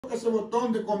ese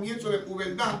botón de comienzo de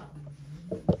pubertad,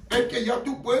 es que ya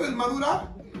tú puedes madurar.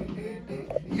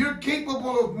 You're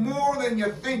capable of more than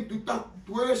you think.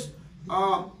 Tú eres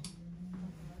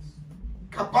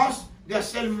capaz de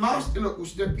hacer más de lo que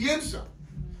usted piensa.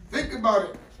 Think about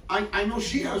it. I know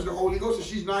she has the Holy Ghost and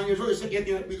she's 9 years old. Ella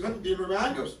tiene el Espíritu Santo, tiene 9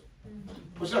 años.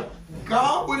 O sea,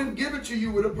 God wouldn't give it to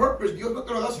you with a purpose. Dios no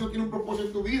te lo da si no tiene un propósito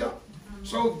en tu vida.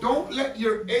 So don't let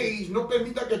your age, no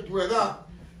permita que tu edad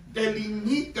te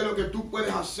limite lo que tú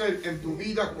puedes hacer en tu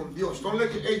vida con Dios. Don't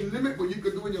let your age limit what you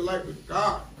can do in your life with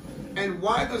God. And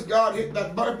why does God hit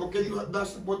that button? ¿Por qué Dios da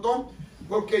ese botón?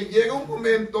 Porque llega un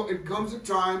momento, it comes a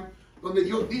time, donde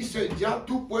Dios dice, ya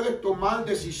tú puedes tomar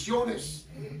decisiones.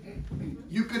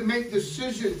 You can make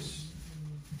decisions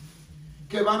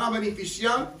que van a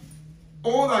beneficiar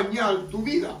o dañar tu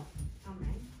vida.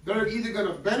 They're either going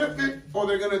to benefit or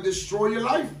they're going to destroy your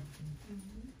life.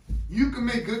 You can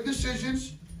make good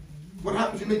decisions. What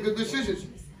happens when you make good decisions?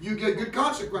 You get good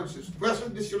consequences. Puedes hacer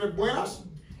decisiones buenas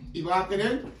y vas a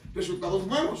tener resultados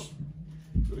buenos.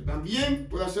 Pero también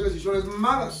puedes hacer decisiones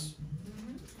malas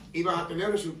y vas a tener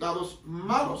resultados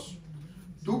malos.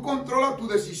 Tú controlas tu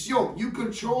decisión. You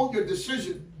control your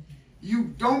decision. You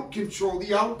don't control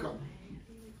the outcome.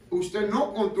 Usted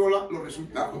no controla los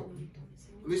resultados.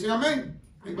 Dicen amén.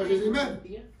 Anybody says amen?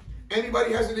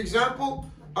 Anybody has an example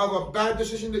of a bad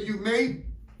decision that you made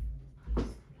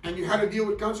and you had to deal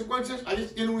with consequences?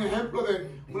 ¿Alguien tiene un ejemplo de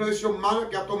una decisión mala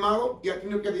que ha tomado y ha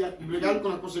tenido que bregar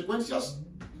con las consecuencias?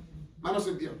 Manos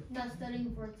en tiempo. Not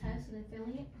studying for a test and then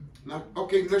failing it.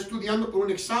 Ok, no estudiando por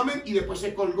un examen y después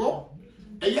se colgó.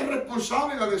 Ella es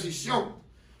responsable de la decisión.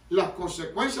 Las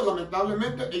consecuencias,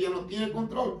 lamentablemente, ella no tiene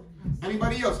control.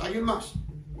 Anybody else? ¿Alguien más?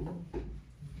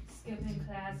 Skipping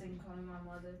class and calling my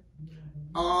mother.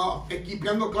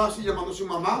 Equipeando clase y llamando a su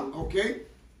mamá, ok.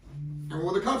 And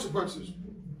what are the consequences?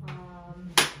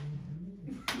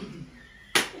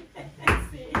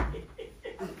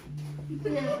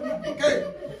 Okay.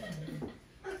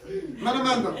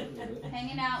 Amanda.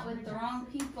 Hanging out with the wrong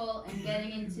people and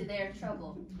getting into their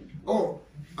trouble.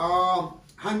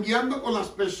 Jangueando con las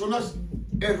personas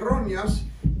erróneas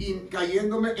y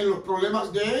cayéndome en los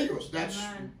problemas de ellos. That's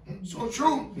so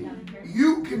true.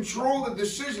 You control the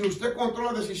decision. Usted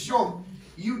controla la decisión.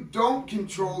 You don't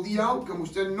control the outcome.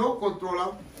 Usted no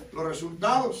controla los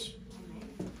resultados.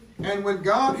 And when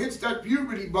God hits that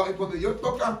puberty button, cuando Dios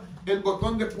toca el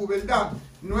botón de pubertad,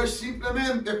 no es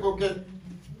simplemente porque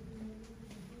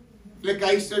le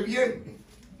caíste bien.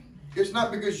 It's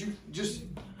not because you just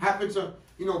happen to,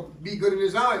 be good in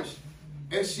his eyes.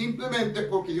 Es simplemente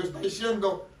porque Dios está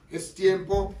diciendo, es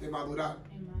tiempo de madurar.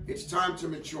 It's time to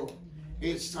mature.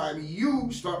 It's time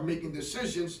you start making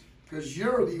decisions because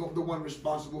you're the one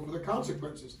responsible for the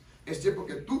consequences. Es tiempo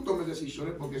que tú tomes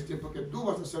decisiones porque es tiempo que tú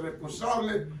vas a ser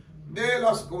responsable de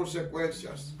las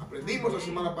consecuencias. Aprendimos la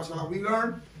semana pasada, we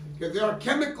learned that there are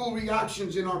chemical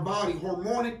reactions in our body,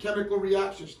 hormonic chemical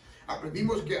reactions.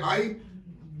 Aprendimos que hay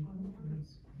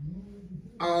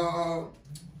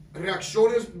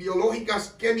reacciones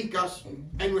biológicas químicas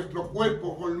en nuestro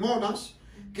cuerpo, hormonas,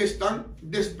 que están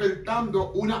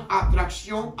despertando una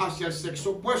atracción hacia el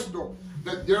sexo opuesto.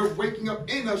 That they're waking up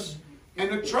in us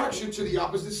an attraction to the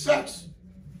opposite sex.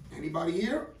 Anybody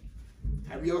here?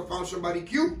 Have you ever found somebody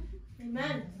cute?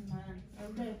 Amen.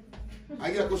 Okay.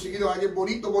 ¿Alguien ha conseguido a alguien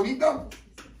bonito, bonita?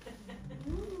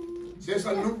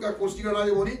 César nunca ha conseguido a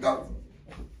nadie bonita.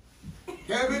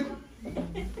 Kevin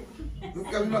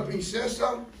nunca vio una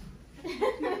princesa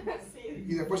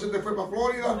y después se te fue para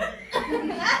Florida.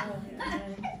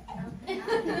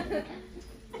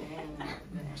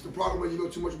 That's the problem when you know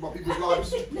too much about people's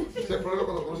lives. Ese problema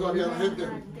cuando conoces la vida de la gente.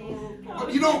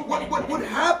 But what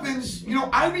happens,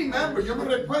 I remember, yo me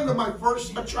recuerdo my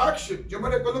first attraction. Yo me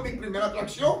recuerdo mi primera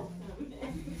atracción.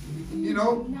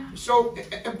 So,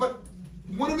 but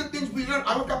one of the things we learned,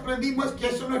 algo que aprendimos es que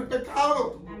eso no es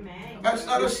pecado. That's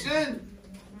not a sin.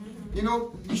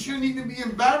 You shouldn't even be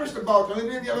embarrassed about it. No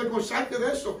debes de avergonzarte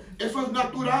de eso. Eso es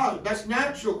natural. That's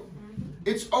natural.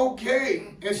 It's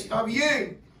okay. Está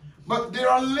bien. But there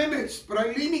are limits. Pero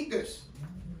hay límites.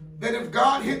 That if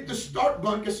God hit the start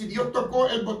button, que si Dios tocó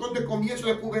el botón de comienzo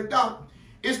de pubertad,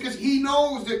 es que He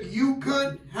knows that you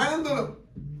could handle them.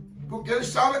 Porque Él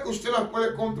sabe que usted las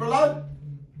puede controlar.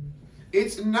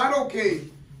 It's not okay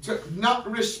to not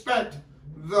respect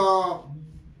the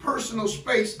personal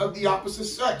space of the opposite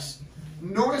sex.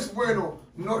 No es bueno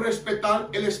no respetar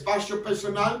el espacio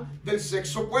personal del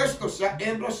sexo opuesto, sea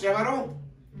hembra o sea varón.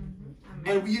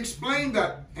 And we explained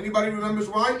that. Anybody remembers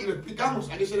why? Y lo explicamos.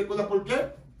 ¿Alguien se recuerda por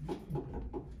qué?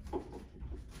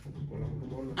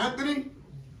 Anthony?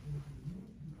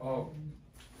 Oh,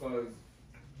 because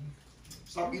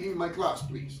Stop eating in my class,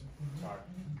 please. Sorry.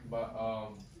 But,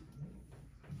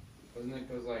 wasn't it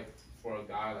because, like, for a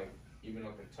guy, like, even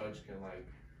like a touch can, like,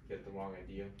 get the wrong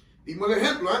idea? Dimos el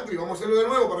ejemplo, Anthony. Vamos a hacerlo de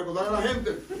nuevo para recordar a la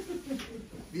gente.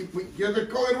 Quiero el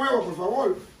code de nuevo, por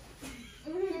favor.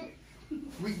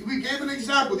 We gave an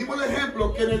example. Dimos el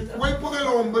ejemplo que en el cuerpo del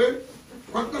hombre,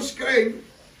 ¿cuántos creen?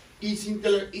 Y si en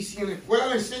la escuela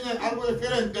le enseñan algo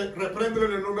diferente, repréndelo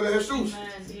en el nombre de Jesús.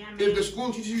 If the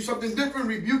school teaches you something different,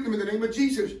 rebuke him in the name of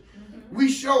Jesus. We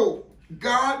show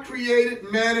God created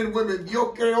man and women.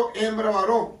 Dios creó hembra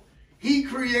varón. He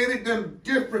created them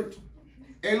different.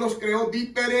 Él los creó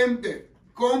diferente,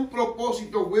 con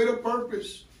propósito, with a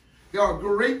purpose. There are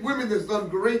great women that's done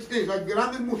great things. Hay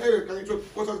grandes mujeres que han hecho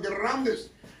cosas grandes.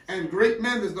 And great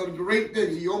men that's done great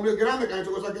things. Y hombres grandes que han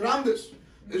hecho cosas grandes.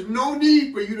 There's no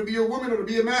need for you to be a woman or to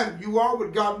be a man. You are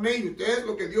what God made you. Usted es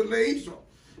lo que Dios le hizo.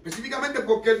 Específicamente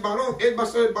porque el varón, él va a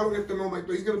ser el varón en este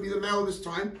momento. He's going to be the male this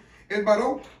time. El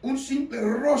varón, un simple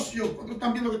rocio. ¿Cuántos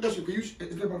están viendo que te hace? Que yo,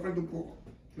 este para frente un poco.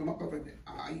 Lo más para frente.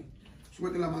 Ahí.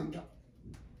 Súbete la manta.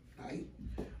 Ahí.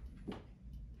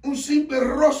 Un simple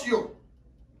rocio.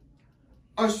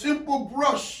 A simple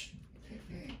brush.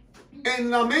 En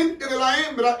la mente de la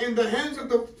hembra, in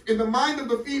the mind of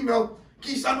the female,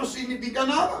 quizá no significa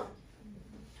nada.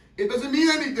 It doesn't mean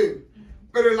anything.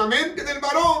 Pero en la mente del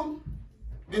varón,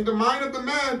 in the mind of the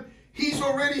man, he's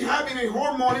already having a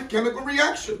hormonic chemical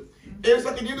reaction. Él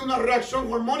está teniendo una reacción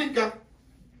hormónica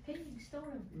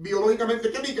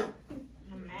biológicamente química.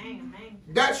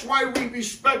 That's why we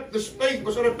respect the space.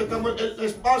 Por eso respetamos el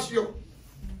espacio.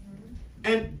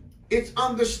 And it's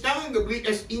understandably,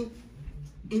 es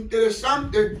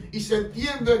interesante y se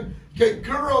entiende que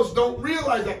girls don't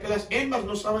realize that, que las hembras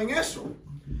no saben eso.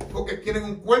 Porque tienen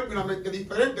un cuerpo y una mente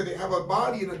diferente. They have a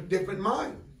body and a different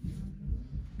mind.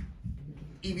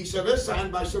 Y viceversa,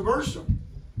 and vice versa.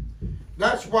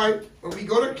 That's why when we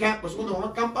go to camp, pues cuando vamos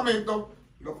al campamento,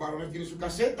 los varones tienen su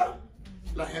caseta,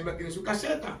 las hembras tienen su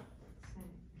caseta.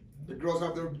 The girls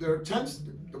have their tents,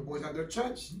 the boys have their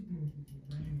tents.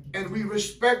 And we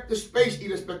respect the space y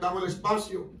respetamos el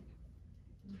espacio.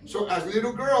 So as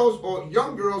little girls or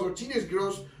young girls or teenage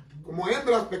girls, como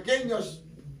hembras pequeñas,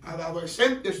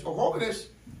 adolescentes o jóvenes,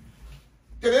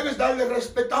 te debes darle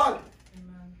respetar.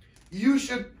 You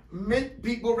should make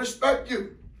people respect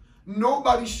you.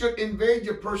 Nobody should invade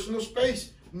your personal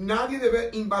space. Nadie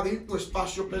debe invadir tu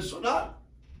espacio personal.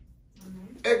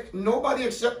 Nobody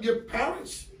except your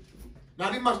parents.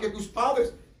 Nadie más que tus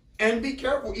padres. And be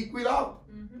careful, y cuidado.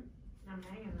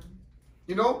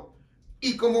 You know?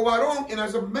 Y como varón, and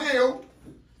as a male,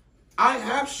 I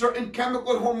have certain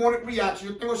chemical hormonic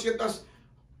reactions. Yo tengo ciertas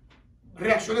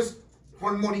reacciones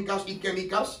hormónicas y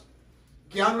químicas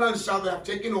que han lanzado, have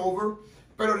taken over.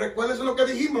 Pero recuérdense lo que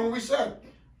dijimos when we said,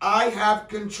 I have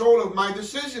control of my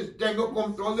decisions. Tengo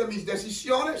control de mis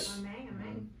decisiones.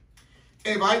 Amen.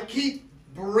 If I keep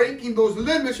breaking those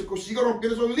limits, o sigo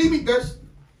rompiendo esos límites,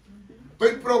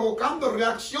 estoy provocando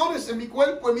reacciones en mi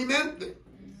cuerpo, en mi mente.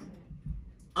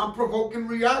 I'm provoking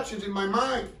reactions in my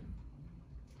mind.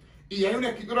 Y hay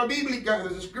una escritura bíblica, and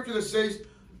there's a scripture that says,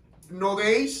 no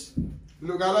deis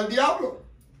lugar al diablo.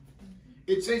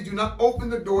 It says, do not open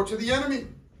the door to the enemy.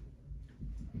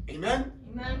 Amen?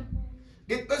 Amen.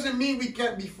 It doesn't mean we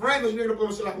can't be friends, doesn't mean que no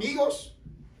podemos ser amigos.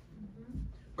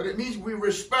 But it means we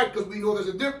respect because we know there's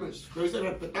a difference. Entonces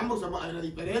respetamos, hay una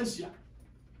diferencia.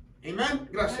 Amen?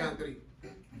 Gracias, Anthony.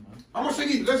 Vamos a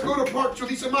seguir. Let's go to part 2.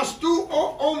 Dice, mas tú,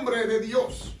 oh hombre de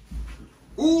Dios,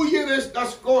 huye de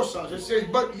estas cosas. It says,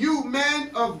 but you,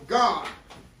 man of God,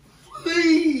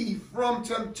 flee from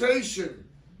temptation.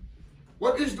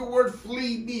 What does the word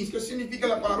flee mean? ¿Qué significa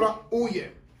la palabra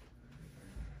huye?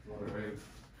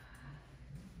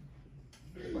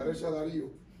 Parece a Darío.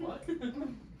 What?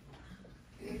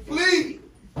 Flee.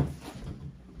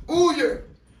 Huye.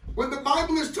 When the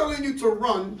Bible is telling you to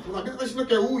run, la gente está diciendo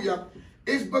que huya,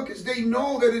 it's because they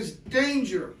know that it's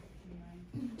danger.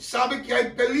 Sabe que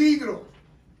hay peligro.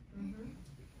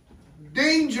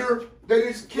 Danger that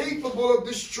is capable of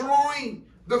destroying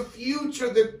the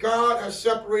future that God has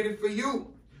separated for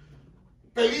you.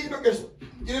 Peligro que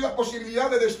tiene la posibilidad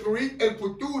de destruir el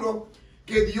futuro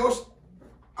que Dios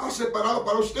ha separado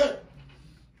para usted.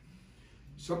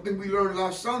 Something we learned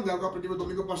last Sunday, algo aprendimos el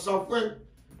domingo pasado fue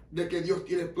de que Dios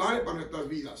tiene planes para nuestras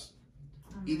vidas.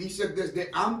 Y dice desde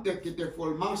antes que te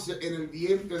formase en el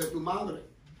vientre de tu madre.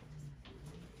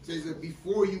 It says that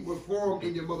before you were formed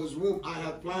in your mother's womb, I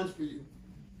had plans for you.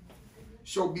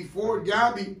 So before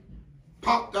Gabby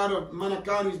popped out of Hermana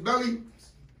Karen's belly,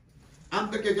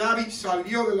 antes que Gabby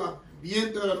salió de la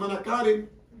vientre de la hermana Karen,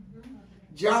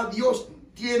 ya Dios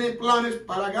tiene planes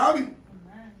para Gabby.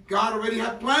 God already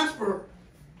had plans for her.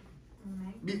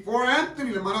 Before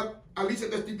Anthony, la hermana Alicia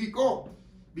testificó.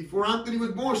 Before Anthony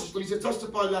was born, Sister Alicia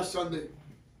testified last Sunday.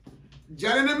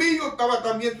 Ya el enemigo estaba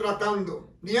también tratando.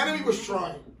 The enemy was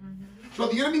trying. So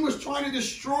the enemy was trying to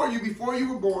destroy you before you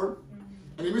were born.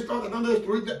 El enemigo estaba tratando de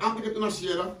destruirte antes que tú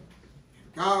nacieras.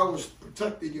 God was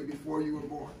protecting you before you were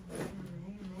born.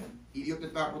 Y Dios te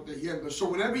está protegiendo. So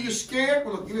whenever you're scared,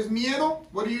 cuando tienes miedo,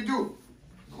 what do?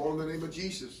 Call in the name of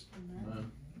Jesus.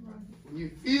 Amen. When you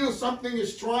feel something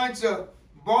is trying to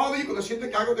bother you, cuando sientes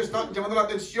que algo te está llamando la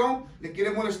atención, le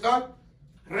quiere molestar,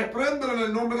 repréndelo en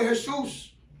el nombre de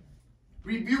Jesús.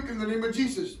 Rebuke in the name of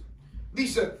Jesus.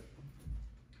 Dice,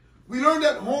 we learned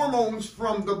that hormones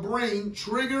from the brain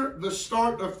trigger the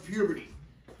start of puberty.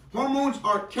 Hormones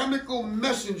are chemical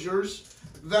messengers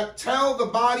that tell the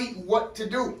body what to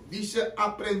do. Dice,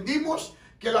 aprendimos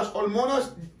que las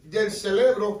hormonas del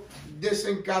cerebro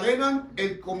desencadenan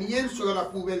el comienzo de la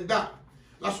pubertad.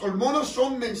 Las hormonas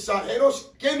son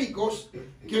mensajeros químicos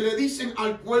que le dicen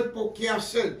al cuerpo qué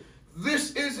hacer.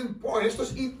 This is important. Esto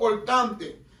es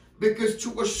importante. Because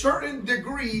to a certain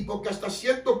degree, porque hasta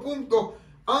cierto punto,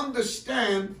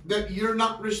 understand that you're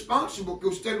not responsible, que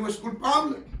usted no es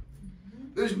culpable.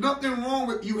 There's nothing wrong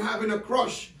with you having a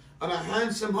crush on a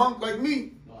handsome hunk like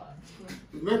me.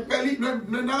 No es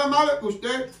nada malo que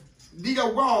usted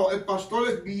diga, wow, el pastor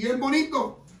es bien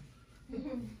bonito.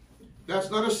 That's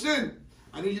not a sin.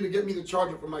 I need you to get me the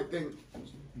charger for my thing.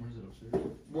 Where's it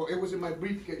upstairs? Well, it was in my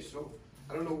briefcase, so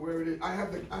I don't know where it is. I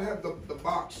have the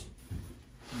box.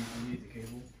 You need the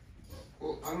cable?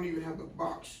 Well, I don't even have the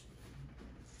box.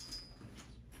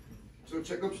 So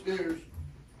check upstairs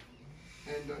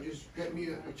and just get me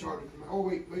a charger. Oh,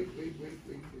 wait.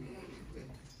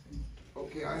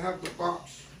 Okay, I have the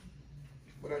box,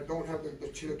 but I don't have the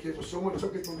cable. Someone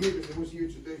took it from here because it was here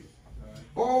today.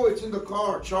 Oh, it's in the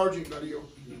car, charging, Dario.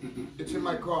 It's in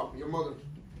my car, your mother.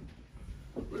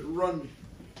 But run.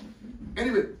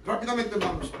 Anyway, rápidamente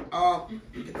vamos.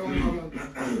 ¿Qué estamos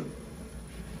hablando?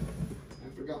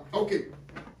 Okay.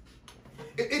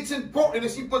 It's important,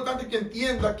 es importante que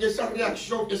entienda que esa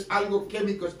reacción es algo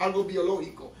químico, es algo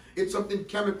biológico. It's something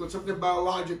chemical, it's something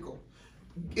biological.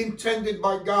 Intended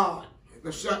by God.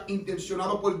 O sea,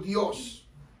 intencionado por Dios.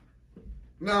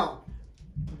 Now,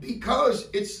 because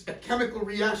it's a chemical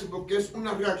reaction, porque es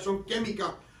una reacción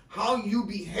química, how you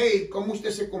behave, cómo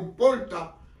usted se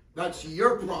comporta, that's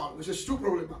your problem. Ese es su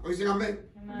problema. Dicen amén.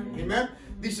 Amen.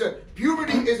 Dice,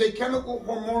 puberty is a chemical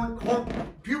hormone.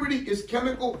 Puberty is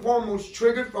chemical hormones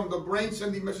triggered from the brain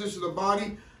sending messages to the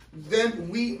body. Then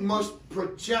we must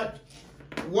project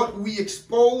what we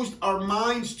exposed our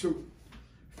minds to.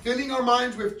 Filling our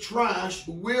minds with trash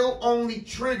will only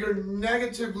trigger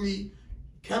negatively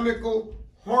chemical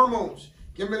hormones.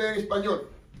 ¿Quién me lee en español?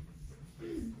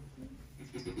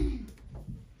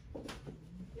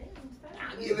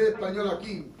 Nadie lee español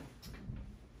aquí.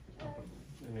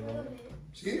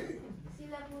 Sí. Si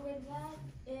la pubertad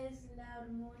es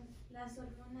las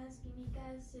hormonas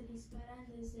químicas se disparan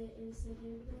desde el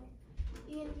cerebro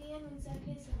y envían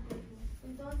mensajes al cuerpo.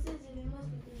 Entonces debemos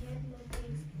proteger lo que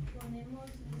exponemos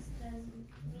nuestras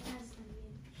vidas también.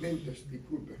 Mentes,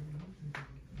 disculpe.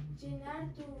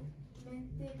 Llenar tu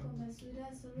mente con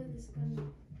basura solo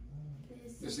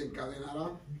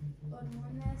desencadenará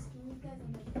hormonas químicas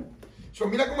en el cuerpo. So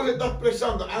mira cómo le está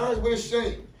expresando. As we're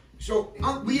saying. So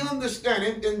we understand,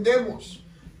 entendemos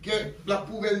que la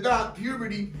pubertad,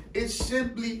 puberty, is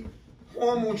simply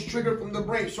hormones triggered from the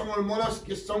brain. Son hormonas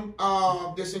que son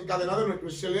desencadenadas en nuestro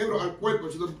cerebro, al cuerpo,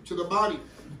 to the body.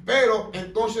 Pero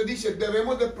entonces dice,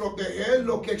 debemos de proteger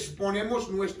lo que exponemos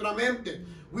nuestra mente.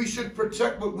 We should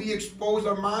protect what we expose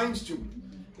our minds to.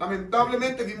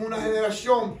 Lamentablemente vivimos una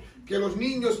generación que los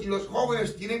niños y los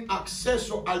jóvenes tienen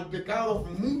acceso al pecado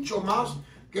mucho más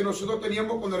que nosotros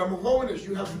teníamos cuando éramos jóvenes.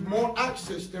 You have more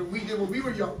access than we did when we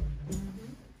were young.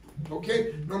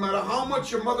 Okay? No matter how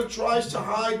much your mother tries to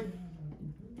hide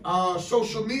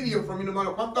social media from you, no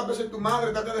matter cuántas veces tu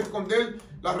madre trata de esconder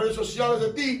las redes sociales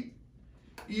de ti,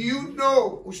 you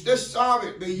know, usted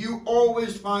sabe that you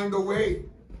always find a way.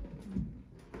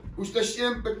 Usted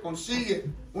siempre consigue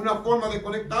una forma de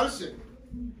conectarse.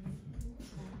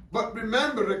 But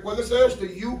remember, recuérdese esto,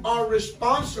 you are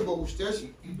responsible. Usted es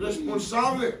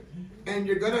responsable. And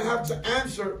you're going to have to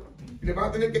answer. Le va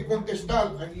a tener que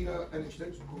contestar. I need an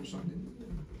extension cord or something.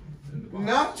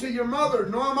 Not to your mother,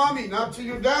 no a mommy, not to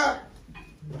your dad.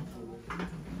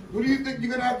 Who do you think you're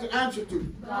going to have to answer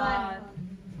to? God.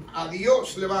 A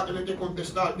Dios le va a tener que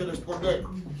contestar, que responder.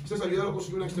 César, ayúdalo a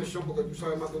conseguir una extensión porque tú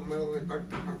sabes más de dónde está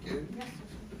aquí.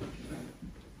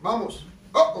 Vamos.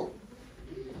 Oh.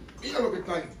 Mira lo que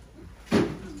está ahí.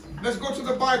 Let's go to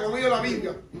the Bible. Vamos a ir a la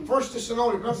Biblia. 1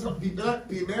 Thessalonians,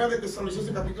 Primera de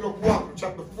Tesalonicenses, capítulo 4,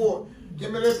 chapter 4.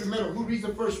 ¿Quién me lee primero? Who reads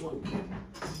the first one?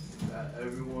 That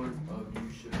every one of you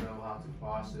should know how to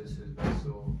process his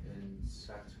vessel in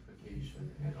sanctification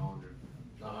and honor,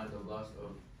 not in the lust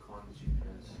of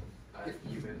concupiscence,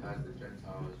 even as the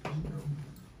Gentiles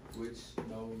which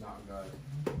know not God.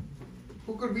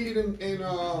 Who could read it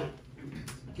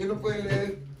 ¿quién lo puede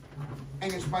leer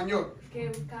en español? Que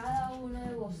cada uno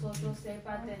de vosotros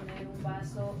sepa tener un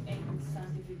vaso en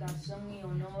santificación y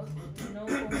honor, no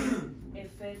con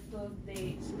efecto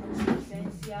de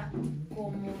concupiscencia,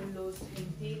 como los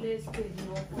gentiles que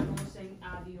no conocen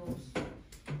a Dios.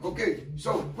 Okay,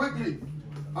 so quickly,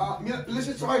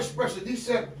 listen to my expression. He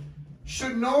said,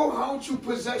 should know how to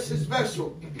possess his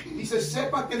vessel. He said,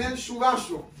 sepa tener su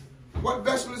vaso. What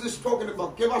vessel is this talking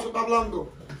about? ¿Qué vaso está hablando?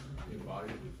 Your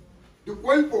body. Tu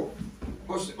cuerpo.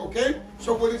 Okay?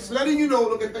 So what it's letting you know,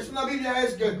 lo que está en la Biblia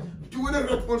es que tú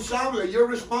eres responsable, you're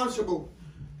responsible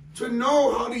to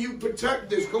know how do you protect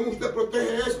this, cómo usted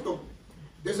protege esto.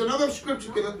 There's another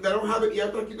scripture que I don't have it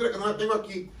yet, otra escritura que no la tengo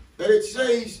aquí, that it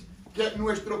says que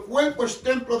nuestro cuerpo es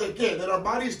templo de qué? That our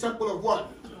body is temple of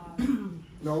what?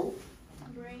 No.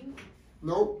 Brain.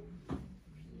 No.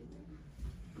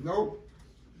 No.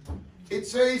 It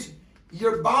says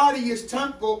your body is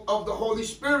temple of the Holy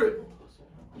Spirit.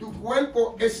 Tu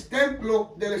cuerpo es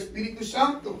templo del Espíritu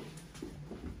Santo.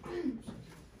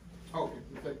 Ok,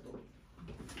 perfecto.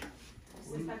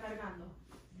 ¿Se está cargando?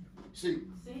 Sí.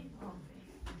 ¿Sí?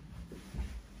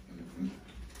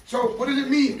 So, what does it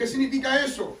mean? ¿Qué significa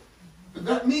eso?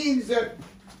 That means that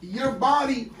your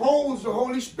body holds the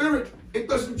Holy Spirit. It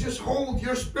doesn't just hold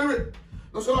your spirit.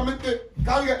 No solamente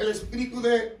carga el espíritu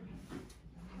de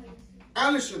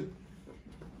Allison.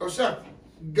 O sea,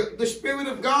 the Spirit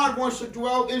of God wants to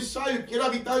dwell inside. Quiere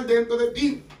habitar dentro de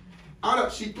ti. Ahora,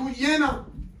 si tú llenas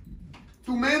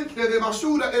tu mente de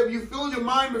basura, if you fill your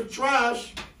mind with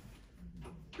trash,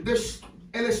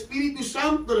 el Espíritu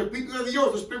Santo, el Espíritu de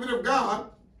Dios, the Spirit of God,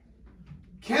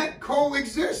 can't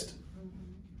coexist.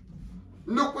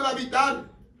 No puede habitar.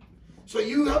 So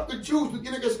you have to choose. Tú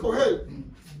tienes que escoger.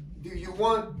 Do you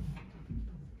want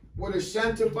what is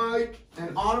sanctified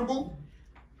and honorable?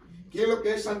 ¿Qué es lo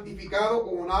que es santificado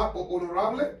o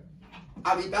honorable?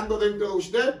 Habitando dentro de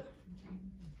usted.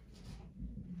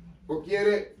 ¿O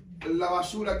quiere la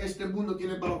basura que este mundo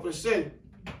tiene para ofrecer?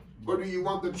 Or do you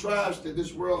want the trash that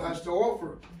this world has to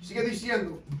offer? Sigue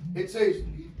diciendo. It says,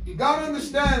 God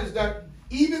understands that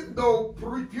even though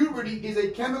puberty is a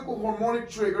chemical hormonic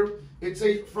trigger, it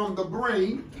says from the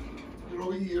brain,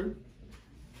 over here,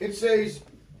 it says,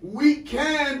 we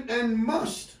can and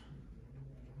must.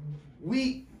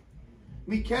 We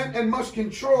can and must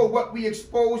control what we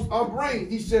expose our brain.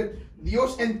 Dice,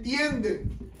 Dios entiende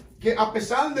que a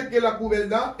pesar de que la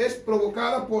pubertad es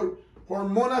provocada por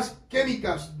hormonas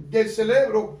químicas del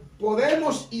cerebro,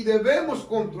 podemos y debemos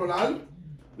controlar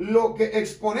lo que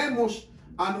exponemos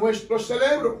a nuestro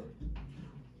cerebro.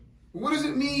 What does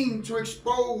it mean to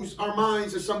expose our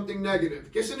minds to something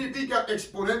negative? ¿Qué significa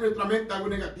exponer nuestra mente a algo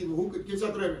negativo? ¿Quién se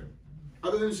atreve?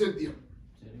 Other than Cynthia.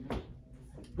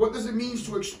 What does it mean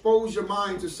to expose your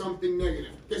mind to something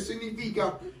negative? ¿Qué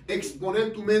significa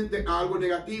exponer tu mente a algo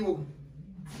negativo?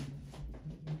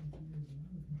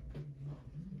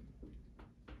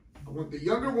 I want the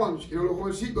younger ones. Quiero los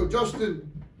jovencitos. Justin,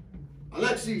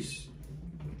 Alexis,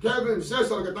 Kevin,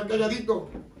 César, que están calladitos.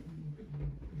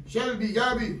 Shelby,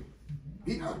 Gabby.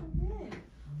 Mira.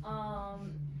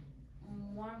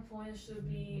 One point should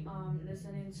be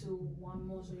listening to what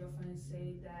most of your friends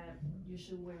say, that you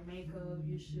should wear makeup,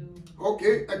 you should... Ok,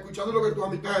 escuchando lo que tus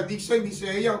amistades dicen, dice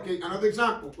ella. Ok, another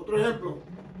example. Otro ejemplo.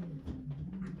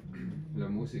 La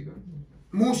música.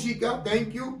 Música,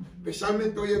 thank you.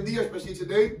 Especialmente hoy en día, especially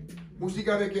today.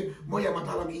 Música de que voy a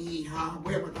matar a mi hija,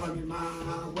 voy a matar a mi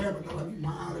hermana, voy a matar a mi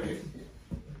madre.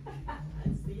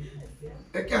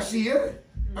 Es que así es.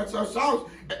 That's how it sounds.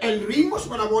 El ritmo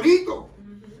suena bonito.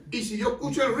 Y si yo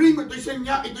escucho el ritmo y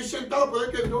estoy sentado, puede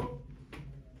que no.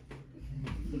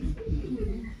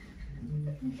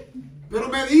 Pero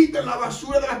medita en la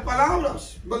basura de las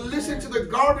palabras. But listen to the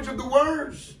garbage of the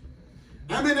words.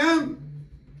 Eminem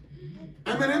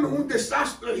es un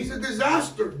desastre. He's a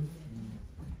disaster.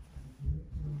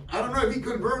 I don't know if he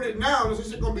converted now. No sé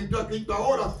si se convirtió a Cristo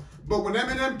ahora. But when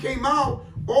Eminem came out,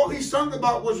 all he sung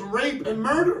about was rape and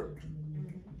murder.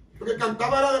 Porque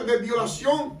cantaba era de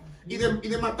violación y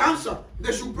de matanza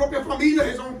de su propia familia,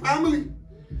 his own family.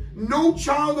 No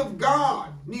child of God,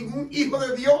 ningún hijo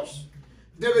de Dios,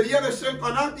 debería de ser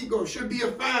fanático, should be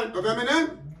a fan of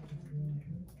Eminem.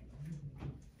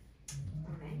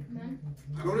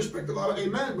 I don't expect a lot of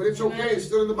amen, but it's okay. It's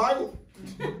still in the Bible.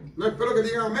 No espero que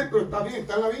digan amén, pero está bien,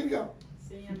 está en la Biblia.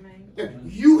 Sí, amén.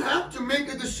 You have to make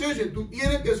a decision. Tú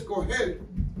tienes que escoger.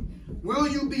 Will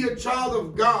you be a child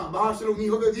of God? ¿Vas a ser un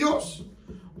hijo de Dios?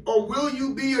 Or will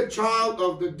you be a child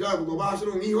of the devil? ¿O vas a ser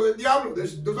un hijo del diablo?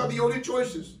 Those are the only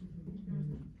choices.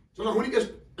 Son las únicas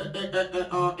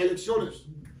elecciones.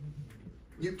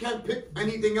 You can't pick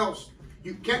anything else.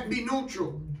 You can't be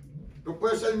neutral. No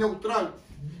puedes ser neutral.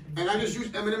 And I just use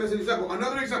Eminem as an example.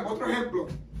 Another example, otro ejemplo.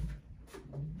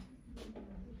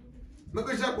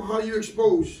 Another example, how you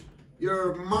expose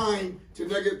your mind to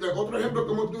negative. Otro ejemplo,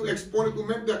 como tú expones tu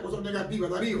mente a cosas negativas,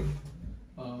 Darío.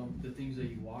 The things that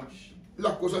you watch.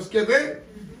 Las cosas que ve.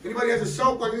 Anybody has a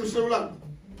cell phone, un celular?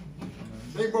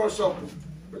 Let me borrow a cell phone.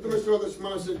 Préstame el celular de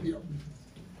semana Cynthia.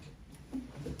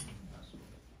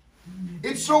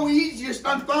 It's so easy, es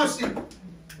tan fácil.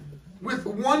 With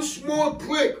one small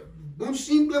click, un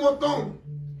simple botón,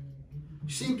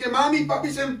 sin que mami y papi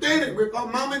se enteren,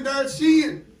 without mom and dad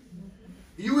seeing,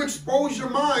 you expose your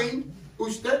mind,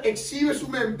 usted exhibe su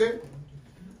mente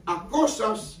a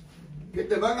cosas que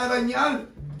te van a dañar.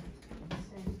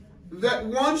 That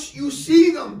once you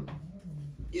see them,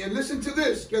 and listen to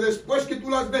this, que después que tú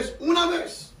las ves una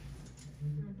vez,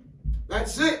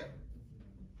 that's it.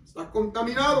 Está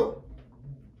contaminado.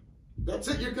 That's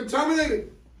it, you're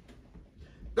contaminated.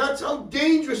 That's how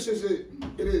dangerous it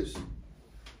is.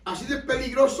 Así de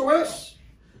peligroso es.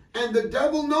 And the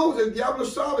devil knows, el diablo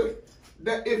sabe,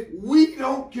 that if we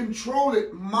don't control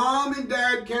it, mom and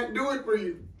dad can't do it for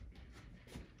you.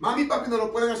 Mami y papi no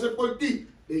lo pueden hacer por ti.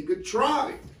 They could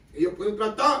try. Ellos pueden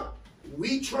tratar.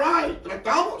 We try.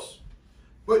 Tratamos.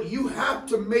 But you have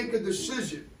to make a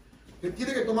decision. Te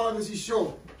tiene que tomar la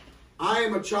decisión. I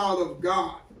am a child of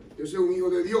God. Yo soy un hijo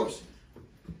de Dios.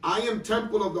 I am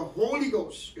temple of the Holy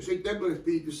Ghost. Yo soy templo del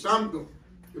Espíritu Santo.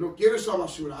 Yo no quiero esa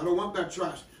basura. I don't want that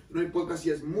trash. No importa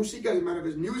si es música, doesn't matter if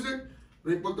it's music.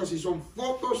 No importa si son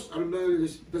fotos, doesn't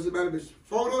matter if it's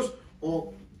photos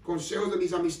or consejos de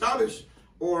mis amistades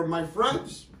or my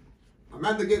friends.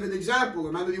 Amanda gave an example.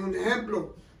 Amanda dio un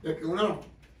ejemplo de que una de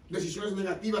las decisiones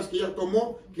negativas que ella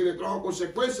tomó que le trajo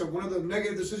consecuencias. One of the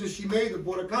negative decisions she made that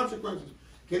brought consequences.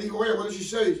 Que dijo ella, what did she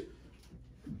say?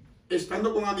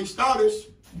 Estando con amistades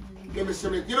que se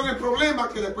metieron en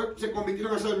problemas que después se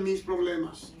convirtieron a ser mis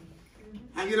problemas.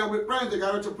 Hanging out with friends that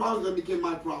got into problems that became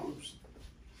my problems.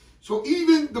 So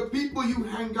even the people you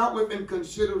hang out with and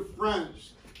consider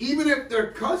friends, even if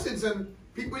they're cousins and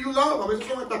people you love, a veces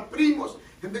son hasta primos,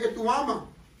 gente que tú amas,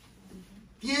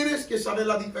 tienes que saber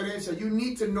la diferencia. You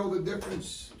need to know the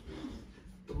difference.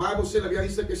 The Bible says, la Biblia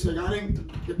dice que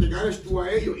te ganes tú a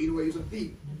ellos y no ellos a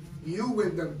ti. You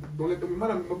win them. Don't let them,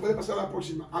 hermana, me puede pasar la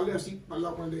próxima. Hazle así, al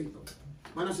lado con el dedito.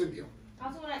 Mana sentido.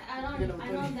 Also, what I know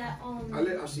that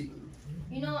Hazle así.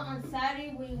 you know, on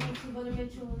Saturday we went to Brother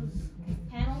Mitchell's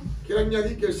panel. Quiero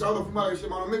añadir que el sábado fuimos a la iglesia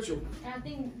de hermano Mitchell. And I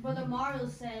think Brother Mario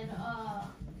said,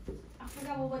 I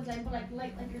forgot what was that, but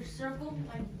like your circle,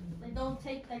 like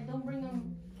don't bring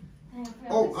them.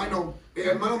 Oh, I know.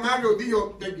 Hermano Mario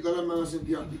dijo, thank you, hermana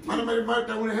Cynthia. Hermano Mario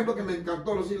trae un ejemplo que me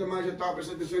encantó, no sé si la hermana ya estaba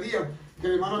presente ese día, que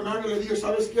el hermano Mario le dijo,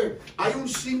 ¿sabes qué? Hay un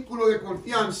círculo de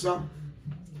confianza.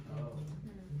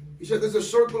 He said there's a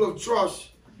circle of trust.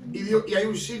 Y hay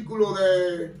un círculo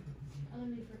de...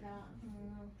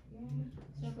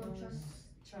 Circle of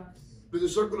trust. There's a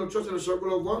circle of trust and a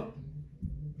circle of what?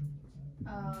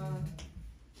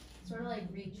 Sort of like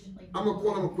reach. Like I'm going to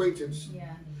call them acquaintance.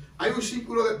 Yeah. Hay un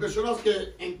círculo de personas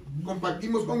que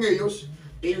compartimos con ellos.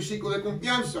 Hay un círculo de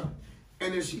confianza.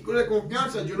 En el círculo de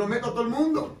confianza yo no meto a todo el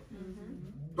mundo.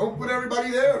 Don't put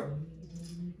everybody there.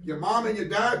 Your mom and your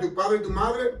dad, tu padre y tu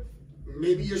madre,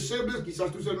 maybe your siblings,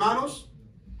 quizás tus hermanos.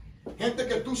 Gente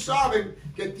que tú sabes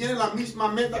que tienen la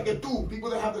misma meta que tú.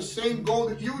 People that have the same goal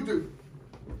that you do.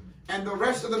 And the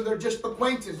rest of them, they're just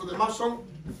acquaintances. Los demás son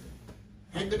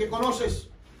gente que conoces.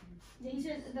 He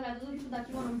said that those people that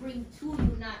you want to bring to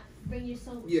you, not bring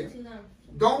yourself to them.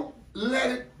 Don't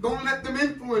let them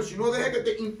influence you. No deje que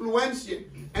te influencien.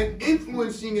 And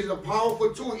influencing is a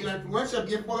powerful tool. Y la influencia es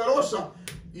bien poderosa.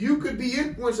 You could be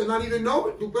influenced and not even know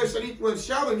it. Tú puedes ser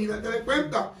influenciado y ni darte de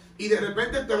cuenta. Y de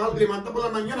repente te vas a levantar por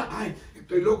la mañana. Ay,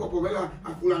 estoy loco por ver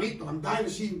a fulanito. I'm dying to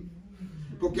see.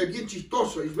 Porque es bien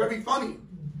chistoso. It's very funny.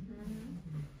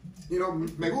 You know,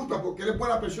 me gusta porque él es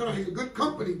buena persona. He's a good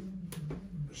company.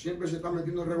 Siempre se está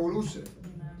metiendo en revolución.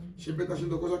 Siempre está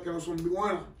haciendo cosas que no son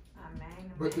buenas.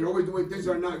 But they're always doing things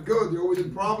that are not good. They're always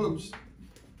in problems.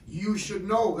 You should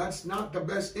know that's not the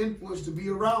best influence to be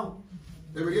around.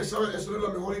 Deberías saber, eso no es la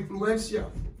mejor influencia.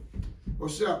 O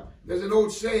sea, there's an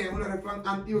old saying, un refrán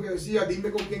antiguo que decía,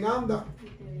 dime con quién anda.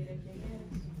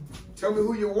 Tell me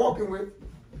who you're walking with,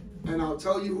 and I'll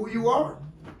tell you who you are.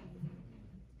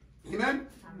 Amen.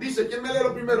 Dice, ¿quién me lee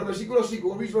lo primero? Versículo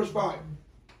 5, read verse 5.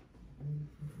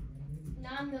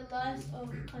 Not in the lust of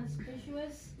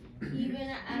conspicuous, even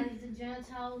as the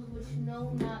Gentiles which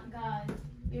know not God.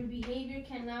 Your behavior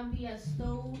cannot be as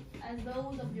those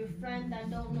of your friends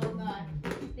that don't know God.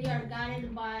 They are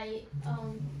guided by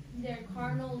their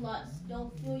carnal lusts.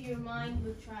 Don't fill your mind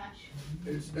with trash.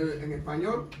 En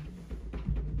español.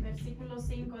 Versículo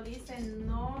 5 dice,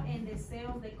 no en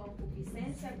deseos de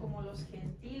concupiscencia como los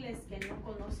gentiles que no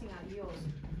conocen a Dios.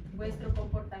 Vuestro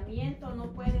comportamiento no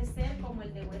puede ser como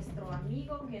el de vuestro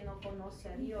amigo que no conoce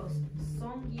a Dios.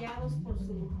 Son guiados por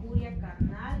su lujuria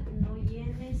carnal, no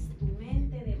llenes tu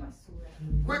mente de basura.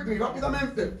 Quickly,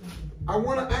 rápidamente. I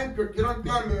want to anchor, quiero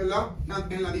anclarme, ¿verdad?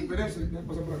 En la diferencia.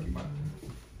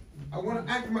 I want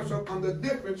to anchor myself on the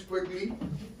difference quickly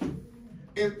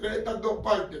entre estas dos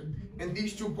partes. In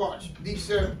these two parts.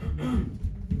 Dice,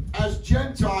 as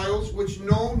Gentiles which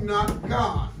know not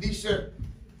God. Dice,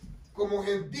 como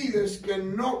gentiles que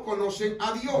no conocen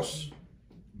a Dios.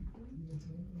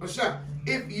 O sea,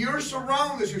 if you're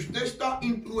surrounded, si usted está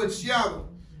influenciado,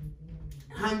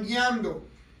 hangueando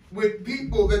with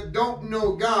people that don't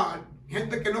know God,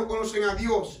 gente que no conocen a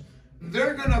Dios,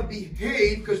 they're going to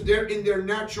behave because they're in their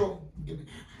natural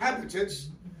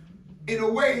habitats in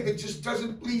a way that just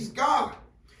doesn't please God.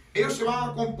 Ellos se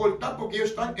van a comportar porque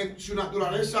ellos están en su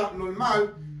naturaleza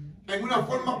normal, en una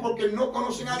forma porque no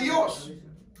conocen a Dios.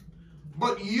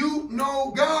 But you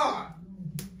know God.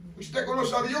 Usted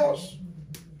conoce a Dios.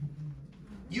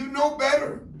 You know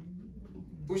better.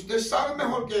 Usted sabe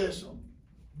mejor que eso.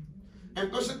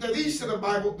 Entonces te dice the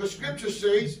Bible, the scripture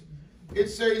says, it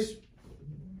says,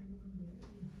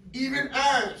 even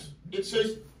as, it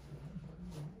says,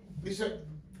 dice,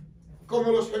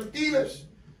 como los gentiles.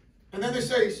 And then it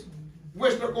says,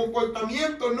 vuestro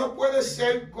comportamiento no puede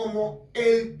ser como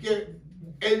el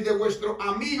de vuestro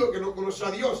amigo que no conoce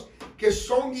a Dios, que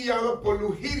son guiados por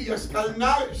lujurias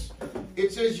carnales.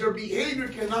 It says, your behavior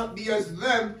cannot be as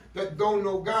them that don't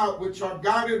know God, which are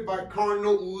guided by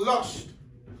carnal lust.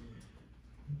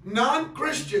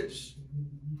 Non-Christians,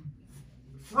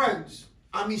 friends,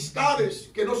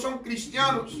 amistades que no son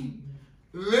cristianos,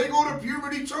 they go to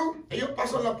puberty too. Ellos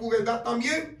pasan la pubertad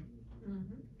también.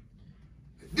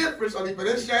 Difference, la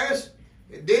diferencia es,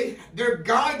 their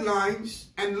guidelines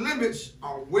and limits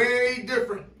are way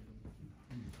different.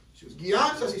 Sus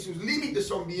guianzas y sus límites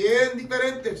son bien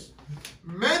diferentes.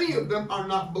 Many of them are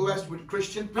not blessed with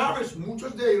Christian parents.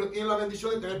 Muchos de ellos no tienen la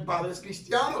bendición de tener padres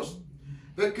cristianos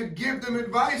that could give them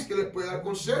advice, que les pueda dar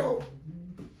consejo.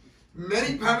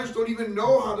 Many parents don't even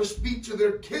know how to speak to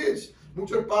their kids.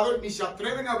 Muchos padres ni se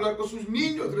atreven a hablar con sus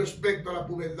niños respecto a la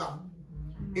pubertad,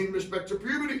 in respect to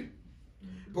puberty.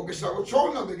 Porque se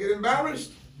abochornan, they get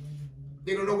embarrassed.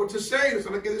 They don't know what to say, no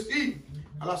saben qué decir.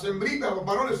 A las hembritas, a los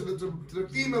varones, to the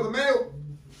female, the male.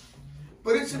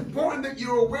 But it's important that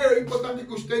you're aware, es importante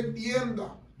que usted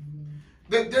entienda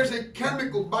that there's a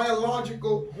chemical,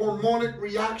 biological, hormonic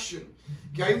reaction.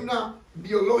 Que hay una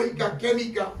biológica,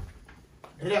 química,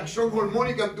 reacción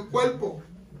hormónica en tu cuerpo.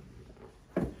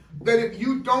 That if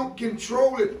you don't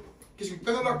control it, que si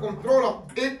usted no la controla,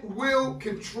 it will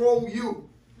control you.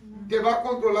 Te va a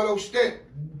controlar a usted.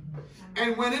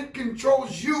 And when it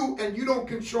controls you and you don't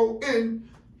control it,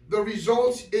 the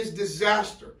results is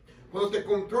disaster. Cuando te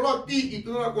controla a ti y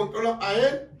tú no la controlas a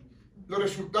él, los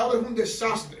resultados es un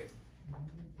desastre.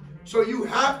 So you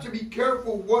have to be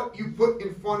careful what you put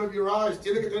in front of your eyes.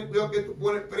 Tienes que tener cuidado que tú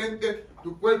pones frente a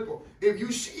tu cuerpo. If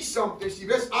you see something, si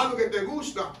ves algo que te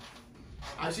gusta,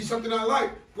 I see something I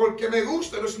like. Porque me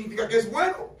gusta no significa que es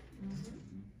bueno.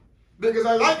 Because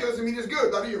I like it doesn't mean it's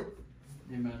good. Darío.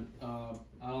 Amen.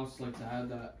 I'd also like to add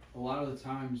that a lot of the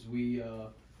times we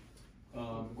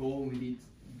go with the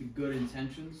good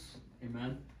intentions,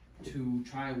 amen, to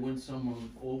try and win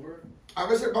someone over. A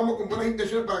veces vamos con buenas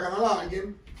intenciones para ganar a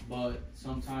alguien. But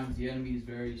sometimes the enemy is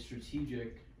very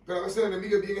strategic. Pero a veces el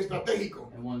enemigo es bien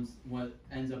estratégico. And what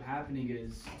ends up happening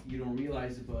is you don't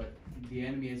realize it, but the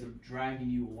enemy ends up dragging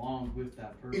you along with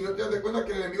that person. Y no te das cuenta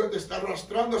que el enemigo te está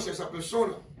arrastrando hacia esa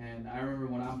persona. And I remember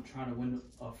when I'm trying to win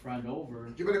a friend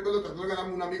over. Yo me recuerdo tratando de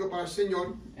ganarme un amigo para el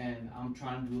Señor. And I'm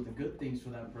trying to do the good things for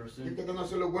that person. Y tratando de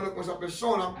hacer lo bueno con esa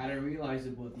persona. I didn't realize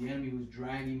it, but the enemy was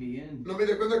dragging me in. No me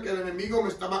di cuenta que el enemigo me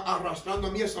estaba arrastrando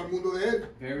a mí hacia el mundo de él.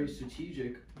 Very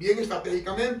strategic. Bien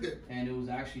estratégicamente. And it was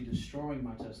actually destroying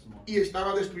my testimony. Y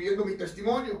estaba destruyendo mi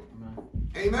testimonio.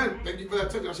 Amen. Thank you for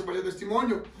that touch. Gracias por ese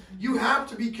testimonio. You have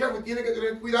to be careful. Tiene que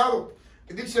tener cuidado.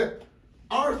 Dice,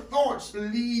 our thoughts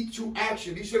lead to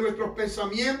action. Dice, nuestros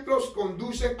pensamientos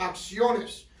conducen a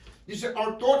acciones. Dice,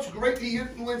 our thoughts greatly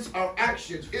influence our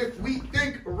actions. If we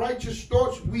think righteous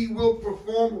thoughts, we will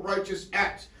perform righteous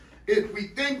acts. If we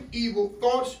think evil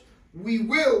thoughts, we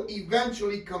will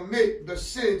eventually commit the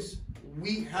sins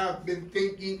we have been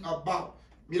thinking about.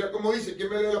 Mira como dice, ¿quién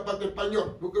me lee la parte en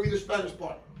español? Who can read the Spanish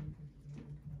part?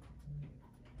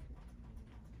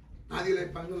 Nadie lee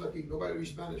español aquí. Nobody reads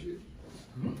Spanish here.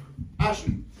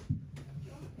 Ashley.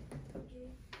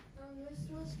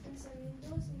 Nuestros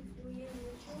pensamientos influyen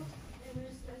mucho en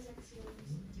nuestras acciones.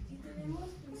 Si tenemos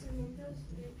pensamientos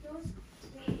rectos,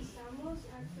 realizamos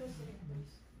actos rectos.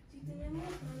 Si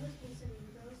tenemos malos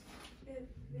pensamientos,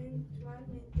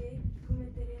 eventualmente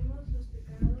cometeremos los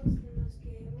pecados en los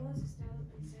que hemos estado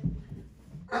pensando.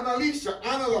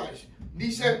 Analyze.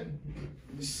 Dice,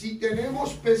 si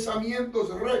tenemos pensamientos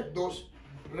rectos,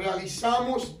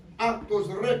 realizamos actos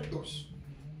rectos.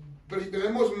 Pero si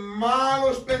tenemos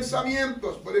malos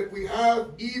pensamientos, but if we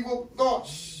have evil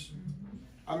thoughts,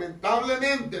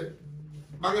 lamentablemente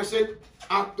van a ser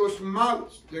actos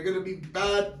malos. They're going to be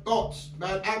bad thoughts,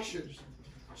 bad actions.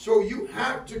 So you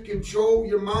have to control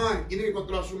your mind. Tiene que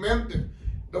controlar su mente.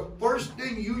 The first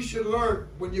thing you should learn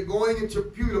when you're going into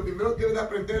puberty, lo primero que debes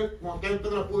aprender cuando estás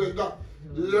entrando en la pubertad,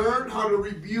 learn how to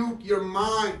rebuke your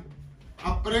mind.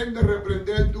 Aprende a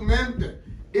reprender tu mente.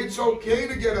 It's okay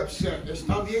to get upset.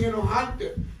 Está bien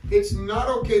enojarte. It's not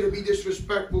okay to be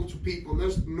disrespectful to people.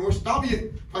 No está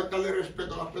bien faltarle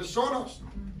respeto a las personas,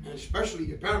 and especially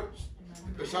your parents,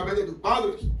 especialmente tus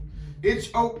padres. It's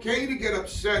okay to get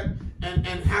upset and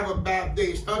have a bad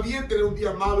day. Está bien tener un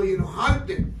día malo y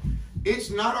enojarte. It's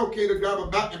not okay to grab a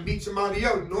bat and beat somebody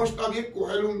else. No está bien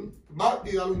coger un bat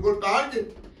y darle un golpe a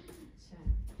alguien.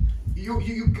 You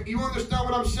understand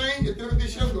what I'm saying? ¿Entiendes lo que estoy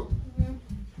diciendo?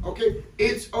 Okay,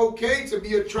 it's okay to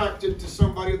be attracted to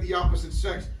somebody of the opposite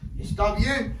sex. Está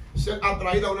bien ser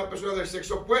atraída a una persona del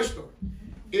sexo opuesto.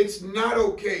 It's not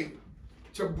okay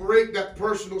to break that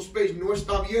personal space. No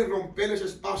está bien romper ese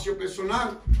espacio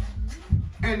personal.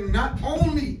 And not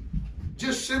only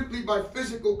just simply by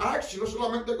physical action, no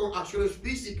solamente con acciones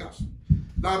físicas.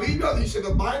 La Biblia dice,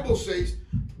 the Bible says,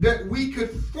 that we could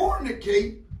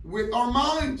fornicate with our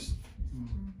minds.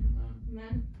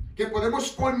 Que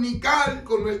podemos fornicar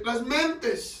con nuestras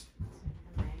mentes.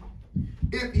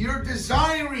 If you're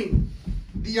desiring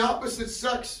the opposite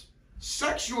sex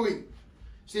sexually,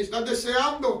 si estás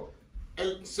deseando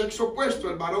el sexo opuesto,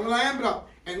 el varón o la hembra,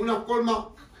 en una forma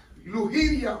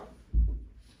lujuria,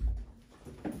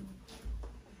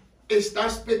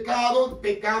 estás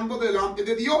pecando delante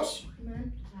de Dios.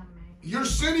 You're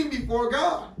sinning before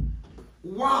God.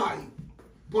 Why?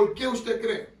 ¿Por qué usted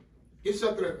cree? ¿Quién se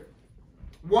atreve?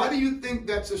 Why do you think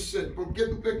that's a sin? ¿Por qué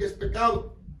tú crees que es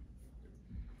pecado?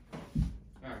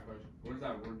 I have a question. What does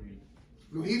that word mean?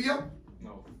 Lujuria?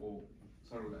 No,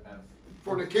 start with an F.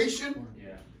 Fornication?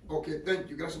 Yeah. Okay, thank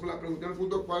you. Gracias por la pregunta. En el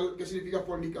punto, ¿qué significa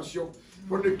fornicación?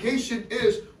 Fornication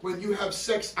is when you have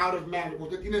sex out of marriage.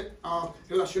 Usted tiene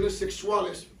relaciones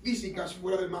sexuales físicas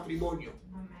fuera del matrimonio.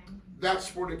 That's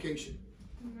fornication.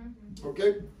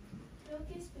 Okay? Creo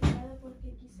que es pecado porque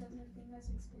quizás no tengas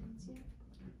experiencia.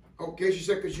 Okay, she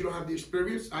said because you don't have the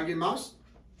experience. ¿Alguien más?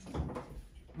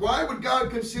 Why would God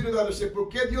consider that? ¿Por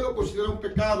qué Dios lo considera un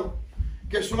pecado?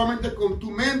 Que solamente con tu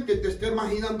mente te esté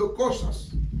imaginando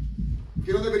cosas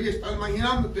que no debería estar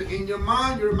imaginándote. In your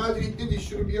mind, you're imagining things you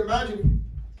shouldn't be imagining.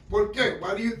 ¿Por qué?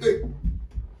 Why do you think?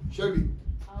 Shelby.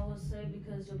 I would say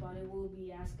because your body will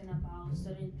be asking about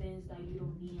certain things that you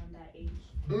don't need on that age.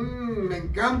 Me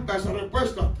encanta esa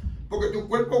respuesta. Porque tu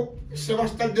cuerpo se va a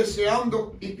estar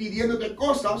deseando y pidiéndote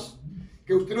cosas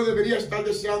que usted no debería estar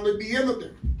deseando y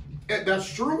pidiéndote.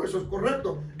 That's true, eso es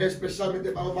correcto.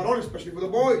 Especialmente para los varones, especially for the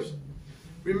boys.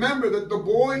 Remember that the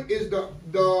boy is the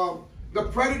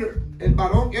predator. El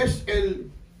varón es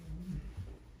el...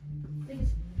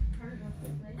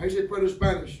 How do you say predator in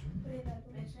Spanish?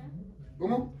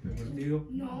 ¿Cómo?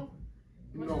 No.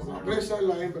 No, la presa es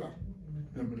la hembra.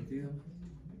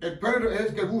 El predator es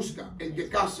el que busca, el que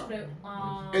caza,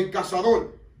 el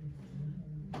cazador.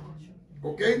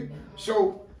 Okay?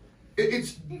 So,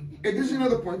 this is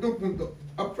another point, un punto.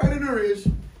 A predator es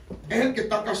el que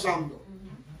está cazando.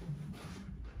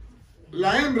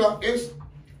 La hembra es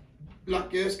la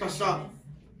que es cazada,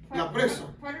 la presa.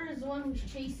 Predator is the one who's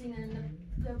chasing, and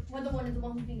the other one is the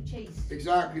one who's being chased.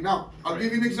 Exactly. Now, I'll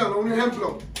give you an example, un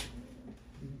ejemplo.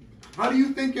 How do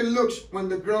you think it looks when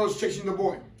the girl is chasing the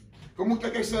boy? ¿Cómo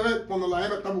usted que se ve cuando la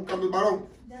hembra está buscando el varón?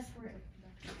 That's for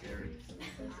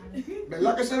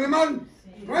 ¿Verdad que se ve mal?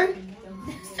 Right?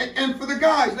 And for the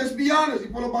guys, let's be honest. Y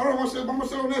por los varones vamos a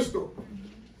ser honestos.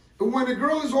 When the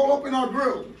girl is all up in our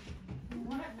grill,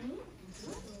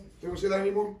 You don't say that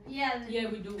anymore? Yeah.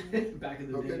 Yeah, we do. Back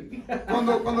in the Okay. day.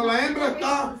 Cuando la hembra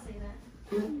está Say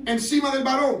that. encima del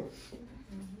varón,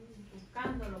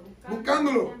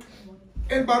 buscándolo,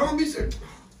 el varón dice,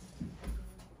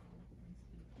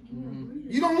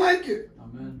 you don't like it.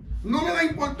 Amen. No le da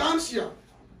importancia.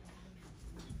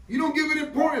 You don't give it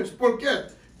importance. ¿Por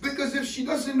qué? Because if she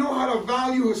doesn't know how to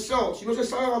value herself, si no se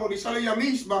sabe valorizar ella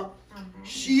misma,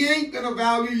 she ain't gonna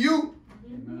value you.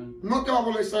 Amen. No te va a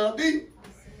valorizar a ti.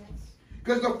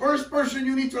 Because the first person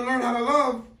you need to learn how to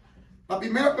love, la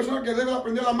primera persona que debe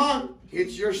aprender a amar,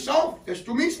 it's yourself, es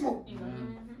tú mismo.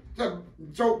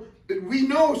 So we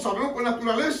know, sabemos por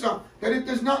naturaleza, that it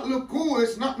does not look cool,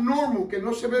 it's not normal, que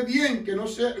no se ve bien, que no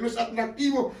es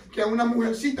atractivo que a una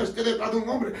mujercita esté detrás de un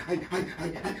hombre. Ay, ay,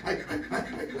 ay, ay, ay, ay, ay,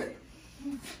 ay,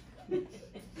 ay.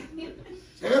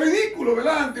 Se ve ridículo,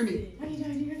 ¿verdad, Anthony?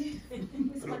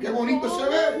 Pero qué bonito se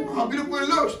ve. How beautiful it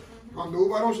looks. Cuando un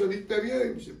varón se viste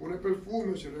bien, se pone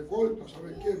perfume, se recorta,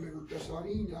 ¿sabes qué? Me gusta esa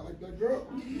niña, I like that girl.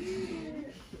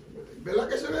 ¿Verdad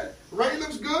que se ve? Right,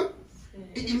 looks good.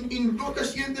 Y no te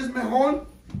sientes mejor.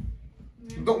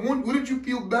 Wouldn't you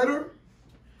feel better?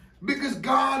 Because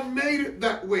God made it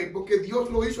that way. Porque Dios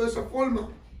lo hizo de esa forma.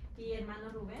 Y hermano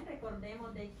Rubén,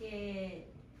 recordemos de que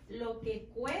lo que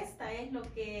cuesta es lo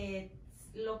que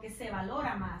se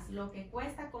valora más. Lo que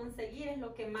cuesta conseguir es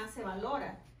lo que más se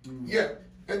valora. Yeah,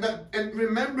 and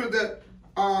remember that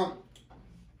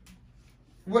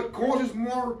what causes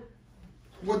more,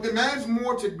 what demands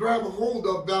more to grab a hold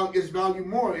of is value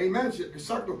more. Amen.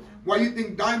 Exacto. Why you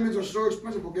think diamonds are so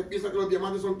expensive? Porque piensa que los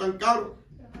diamantes son tan caros.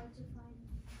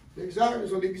 Exacto,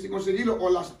 son difíciles de conseguirlo. O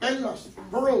las perlas,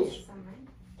 pearls.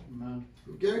 Amen.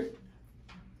 Okay?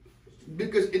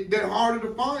 Because they're harder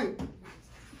to find.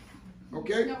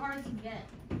 Okay? They're hard to get.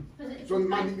 Son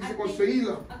más difíciles de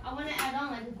conseguirla. I want to add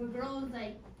on, like, if a girl's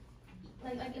like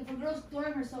if a girl's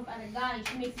throwing herself at a guy,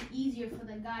 she makes it easier for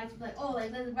the guy to be like, oh,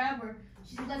 like, let's grab her.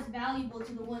 She's less valuable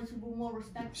to the ones who were more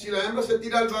respectful. Si la hembra se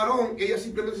tira al varón, ella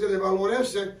simplemente se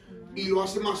desvalorece y lo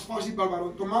hace más fácil para el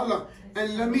varón tomarla.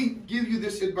 And let me give you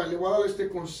this advice. Le voy a dar este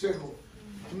consejo.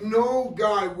 No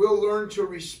guy will learn to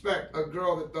respect a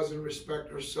girl that doesn't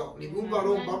respect herself. Ningún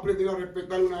varón va a aprender a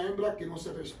respetar a una hembra que no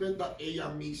se respeta ella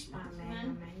misma.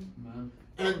 Amén. Amen.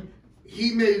 And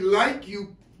he may like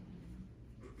you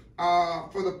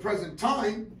for the present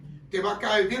time. Te va a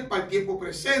caer bien para el tiempo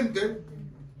presente.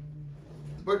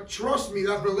 But trust me,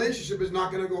 that relationship is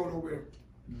not going to go nowhere.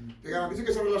 Te garantizo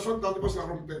que esa relación tanto vas a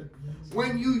romper.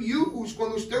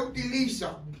 Cuando usted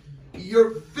utiliza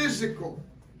your physical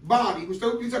body, usted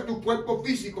utiliza tu cuerpo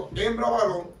físico, hembra o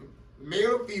varón,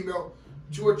 male or female,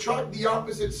 to attract the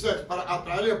opposite sex, para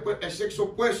atraer el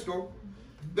sexo opuesto,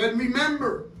 then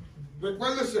remember,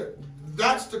 recuérdese,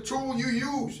 that's the tool you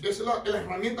use. Esa es la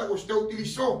herramienta que usted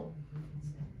utilizó.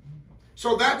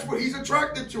 So that's what he's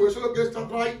attracted to. Eso es lo que está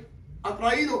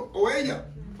atraído, o ella,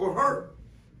 or her.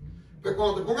 Pero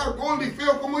cuando te pongas gordo y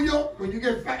feo como yo, when you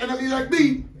get fat and ugly like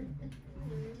me,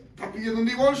 está pidiendo un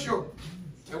divorcio.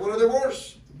 I want a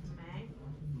divorce.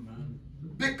 Amen.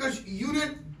 Because you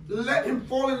didn't let him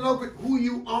fall in love with who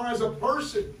you are as a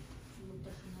person.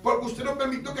 Porque usted no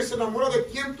permitió que se enamore de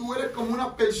quien tú eres como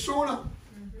una persona.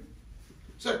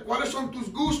 O sea, ¿cuáles son tus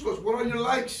gustos? What are your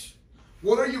likes?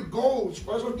 What are your goals?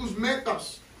 ¿Cuáles son tus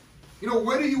metas? You know,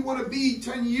 where do you want to be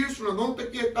 10 years from now?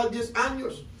 ¿Dónde quieres estar 10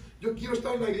 años? Yo quiero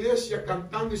estar en la iglesia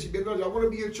cantando y sirviendo. I want to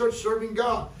be in church serving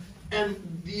God. And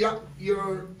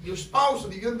your spouse,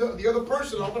 the other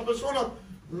person, la otra persona,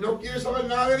 no quiere saber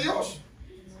nada de Dios.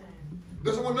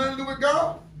 Doesn't want nothing to do with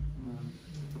God.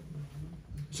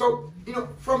 So, you know,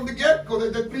 from the get-go,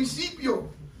 desde el principio,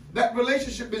 that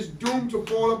relationship is doomed to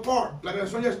fall apart. La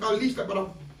relación ya está lista para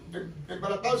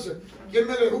embaratarse. ¿Quién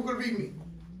me lee? Who could read me?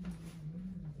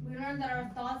 We learned that our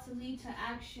thoughts lead to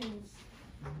actions.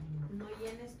 No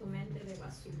llenes tu mente de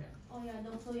basura. Oh yeah,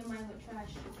 don't fill your mind with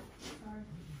trash. Sorry.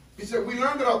 He said, we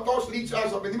learned that our thoughts lead to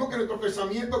actions. Aprendimos que nuestros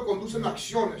pensamientos conducen a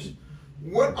acciones.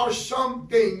 What are some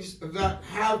things that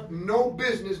have no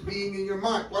business being in your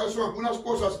mind? ¿Cuáles son algunas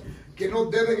cosas que no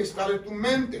deben estar en tu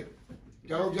mente?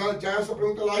 Ya esa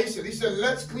pregunta la hice. Dice,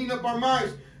 let's clean up our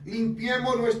minds.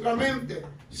 Limpiemos nuestra mente.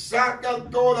 Saca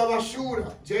toda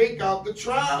basura. Take out the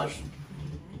trash.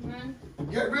 Amen.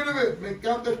 Get rid of it. Me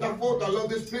encanta esta foto. I love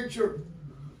this picture.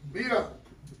 Mira.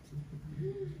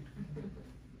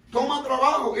 Toma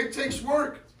trabajo. It takes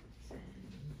work.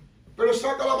 Pero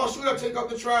saca la basura. Take out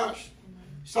the trash.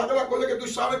 Saca las cosas que tú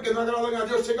sabes que no agradan a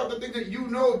Dios. Take out the things that you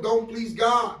know don't please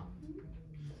God.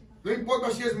 No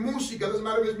importa si es música. Doesn't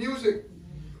matter if it's music.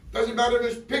 Doesn't matter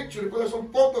if it's pictures. No importa si son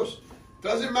fotos.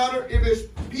 Doesn't matter if it's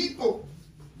people.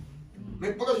 No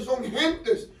importa si son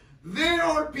gentes. There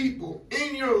are people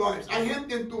in your lives, hay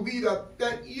gente en tu vida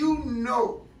that you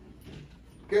know,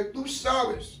 que tú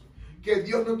sabes que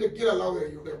Dios no te quiere al lado de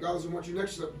ellos, that God doesn't want you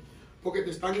next to them, porque te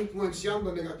están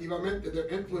influenciando negativamente, they're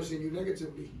influencing you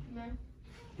negatively. Amen.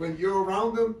 When you're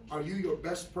around them, are you your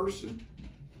best person?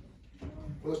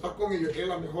 Cuando estás con ellos, ¿es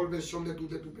la mejor versión de tu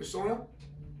persona?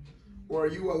 Or are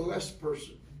you a less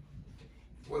person?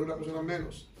 O eres una persona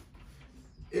menos?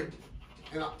 And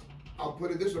I'll put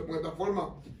it this way, de esta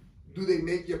forma, do they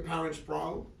make your parents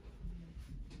proud?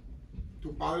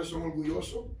 ¿Tus padres son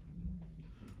orgullosos?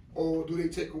 Or do they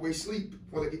take away sleep?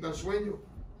 ¿O le quitan sueño?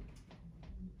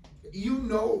 You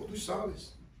know, tú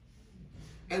sabes.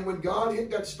 And when God hit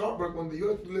that start button, cuando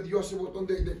Dios le dio ese botón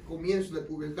de comienzo, de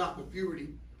pubertad, de puberty,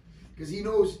 because He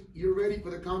knows you're ready for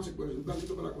the consequences. Estás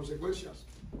listo para las consecuencias.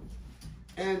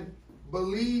 And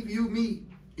believe you me,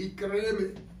 y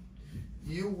créeme,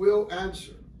 you will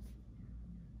answer.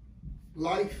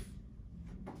 Life.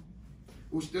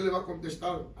 Usted le va a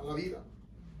contestar a la vida.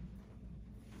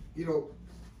 You know,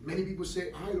 many people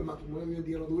say, ay, los matrimonios hoy en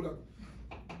día no duran.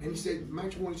 And he said,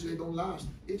 matrimonies, they don't last.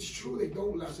 It's true, they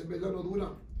don't last. En verdad no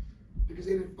duran. Because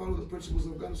they didn't follow the principles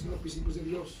of God, no son los principios de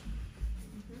Dios.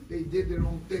 They did their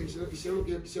own things. Hicieron lo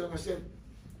que quisieron hacer.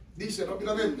 Dice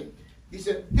rápidamente.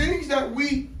 Dice, things that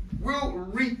will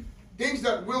reap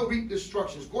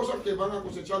destructions. Cosas que van a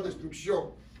cosechar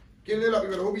destrucción. ¿Quién lee la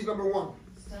primera? Who is number one?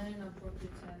 Sending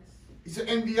inappropriate texts. Dice,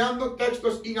 enviando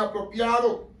textos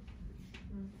inapropiados.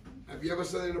 Have you ever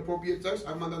said an inappropriate text?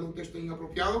 ¿Has mandado un texto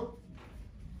inapropiado?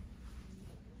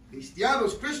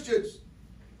 Cristianos, Christians.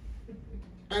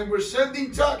 And we're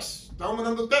sending texts. Estamos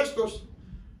mandando textos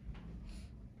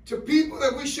to people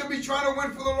that we should be trying to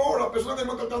win for the Lord. A personas que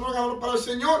estamos tratando de ganar para el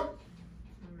Señor.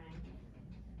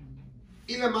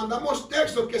 Y le mandamos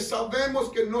textos que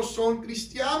sabemos que no son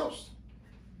cristianos.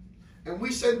 And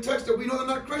we send texts that we know they're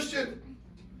not Christian.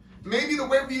 Maybe the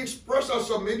way we express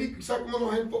ourselves, maybe quizá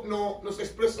como nos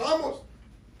expresamos.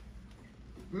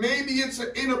 Maybe it's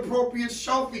an inappropriate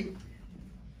selfie.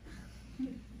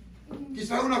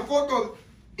 Quizá una foto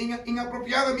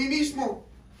inapropiada de mí mismo.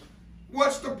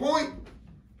 What's the point?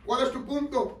 ¿Cuál es tu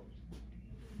punto?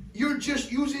 You're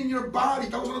just using your body.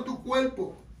 Estás usando tu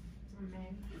cuerpo.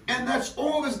 And that's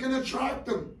all that's going to attract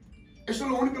them. Eso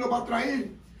es lo único que lo va a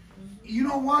atraer. You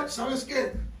know what? ¿Sabes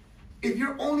qué? If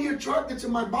you're only attracted to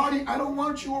my body, I don't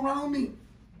want you around me.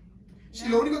 Si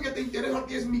lo único que te interesa a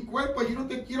ti es mi cuerpo, yo no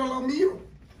te quiero al lado mío.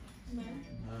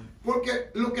 Porque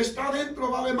lo que está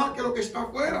dentro vale más que lo que está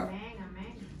afuera.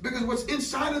 Because what's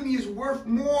inside of me is worth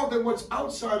more than what's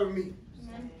outside of me.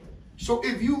 So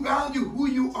if you value who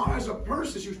you are as a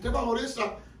person, si usted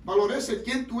valoriza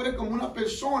quién tú eres como una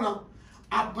persona,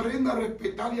 aprenda a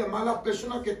respetar y amar a las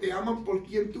personas que te aman por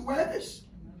quien tú eres.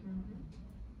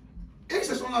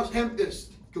 Esas son las gentes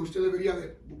que usted debería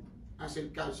de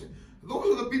acercarse.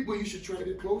 Those are the people you should try to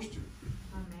get close to.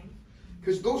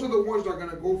 Because those are the ones that are going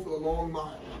to go for the long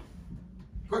mile.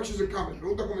 Questions or comments?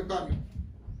 Pregunta, comentario.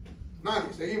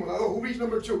 Nadie. Seguimos. La dos. Who reads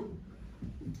number 2?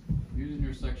 Using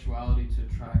your sexuality to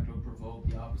attract or provoke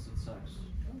the opposite sex.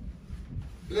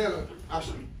 Léela,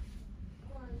 Ashley.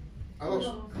 A dos.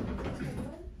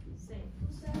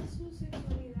 Usar su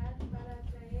sexualidad para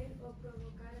atraer o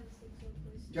provocar el sexo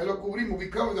opuesto. Ya lo cubrimos. We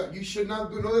covered that. You should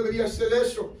not do. No debería hacer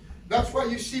eso. That's why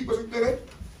you see, pues usted ve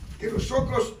que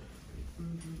nosotros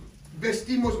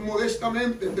vestimos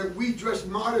modestamente. That we dress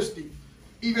modesty.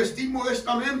 Y vestir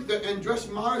modestamente and dress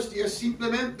modesty es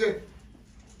simplemente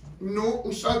no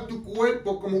usar tu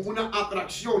cuerpo como una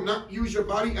atracción. Not use your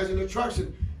body as an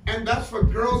attraction. And that's for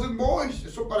girls and boys.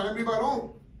 Eso para hembra y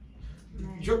varón.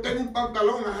 Yo tengo un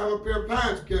pantalón, I have a pair of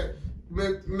pants que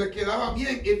me quedaba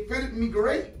bien. It fitted me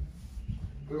great.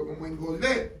 Pero como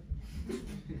engordé,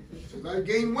 so I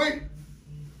gained weight.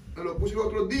 Me lo puse el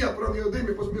otro día, pero mi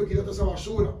esposo me dijo, quítate esa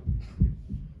basura.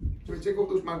 So we take off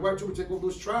those, my wife told me to take off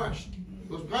those trash,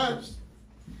 those pants.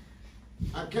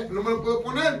 I can't, no me lo puedo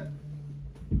poner.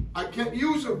 I can't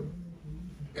use them.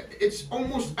 It's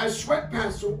almost as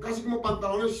sweatpants, so casi como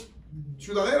pantalones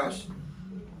sudaderas.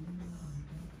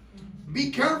 Be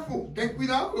careful. Ten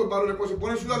cuidado los varones cuando se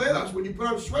ponen sudaderas. When you put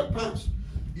on sweatpants,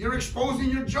 you're exposing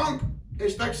your junk.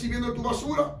 Está exhibiendo tu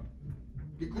basura.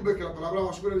 Disculpe que la palabra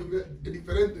basura en inglés es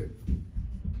diferente.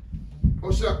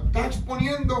 O sea, está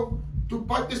exponiendo tus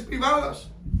partes privadas.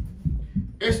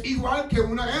 Es igual que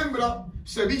una hembra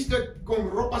se viste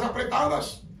con ropas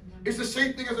apretadas. It's the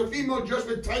same thing as a female dressed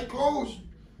with tight clothes.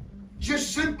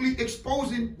 Just simply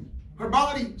exposing her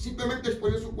body. Simplemente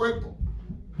exponiendo su cuerpo.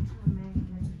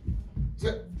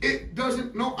 It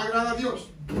doesn't, no agrada a Dios.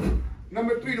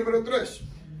 Número 3.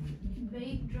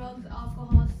 Vape, drugs,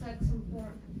 alcohol, sex, and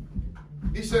porn.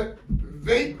 Dice,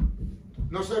 vape,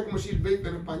 no sé cómo decir vape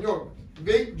en español.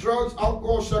 Vape, drugs,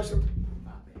 alcohol, sex.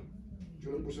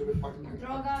 Yo le puse vape para que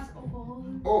Drogas, alcohol,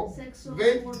 Oh, sexo,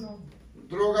 vape, porno.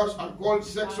 drogas, alcohol,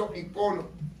 sexo y porno.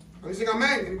 Dicen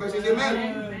amén. Anybody say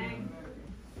amen?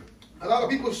 A lot of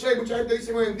people say, mucha gente dice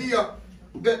hoy en día,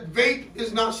 that vape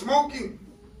is not smoking.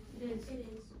 It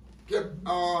is. Que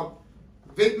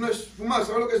vape no es fumar.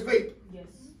 ¿Sabes lo que es vape? Yes.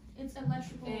 It's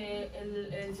electrical.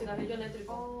 El cigarrillo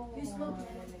eléctrico. You smoke it.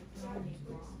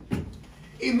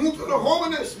 Y muchos de los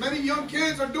jóvenes, many young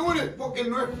kids are doing it, porque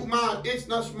no es fumar, it's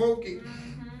not smoking.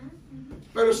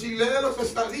 Pero si lee las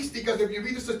estadísticas, if you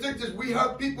read the statistics, we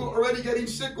have people already getting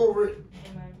sick over it.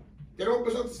 Tenemos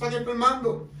personas que están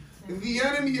enfermando. The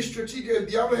enemy is strategic, el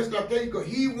diablo es estratégico.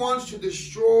 He wants to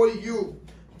destroy you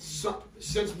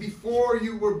since before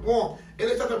you were born. Él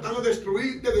está tratando de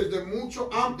destruirte desde mucho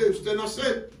antes de usted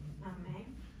nacer.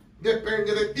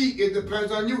 Depende de ti, it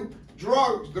depends on you.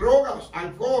 Drugs, drogas,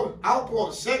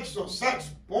 alcohol, sexo,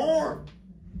 sex, porn,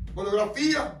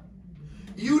 pornografía.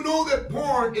 You know that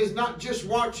porn is not just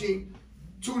watching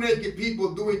two naked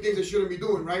people doing things they shouldn't be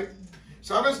doing, right?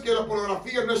 Sabes que la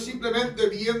pornografía no es simplemente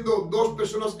viendo dos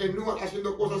personas desnudas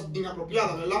haciendo cosas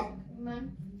inapropiadas, ¿verdad?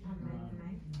 Amen.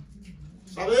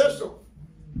 ¿Sabe eso?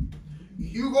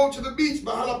 You go to the beach,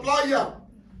 vas a la playa.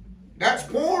 That's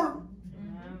porn.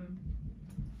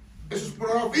 Eso es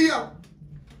pornografía.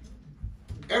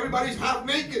 Everybody's half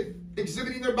naked,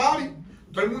 exhibiting their body.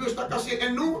 Todo el mundo está casi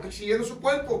en nu, exhibiendo su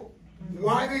cuerpo.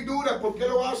 Why they do that? ¿Por qué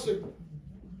lo hacen?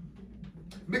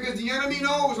 Because the enemy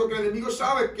knows, o que el enemigo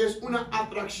sabe, que es una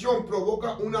atracción,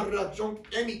 provoca una reacción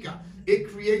química. It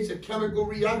creates a chemical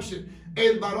reaction.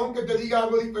 El varón que te diga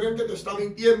algo diferente te está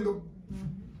mintiendo.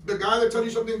 The guy that tells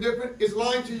you something different is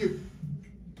lying to you.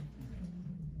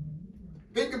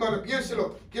 Think about it,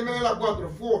 piénselo. ¿Quién me da la 4?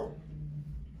 4.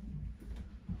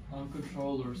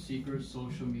 Uncontrolled or secret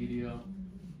social media.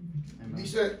 Amen.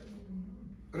 Dice,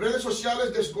 redes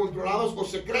sociales descontroladas o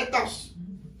secretas.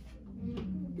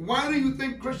 Why do you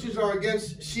think Christians are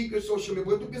against secret social media?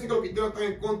 ¿Por qué tú piensas que los cristianos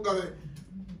están en contra de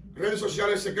redes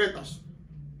sociales secretas?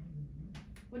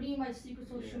 What do you mean by secret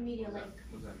social media? Like,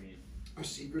 What does that mean? A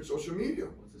secret social media.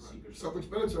 What's a secret?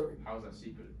 Self-explanatory. How is that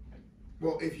secret?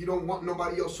 Well, if you don't want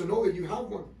nobody else to know that you have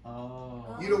one.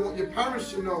 Oh. You don't want your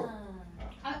parents to know.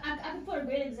 I can put a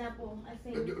great example, I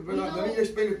think. Let me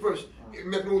explain it first.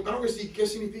 Me preguntaron que sí, ¿qué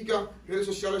significa redes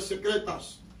sociales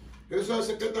secretas? Redes sociales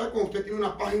secretas es cuando usted tiene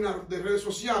una página de redes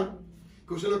social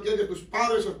que usted lo quiere que tus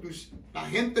padres o la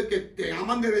gente que te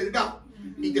aman de verdad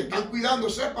y te están cuidando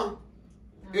sepan.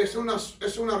 Es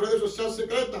una red social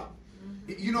secreta.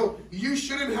 You know, you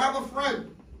shouldn't have a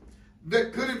friend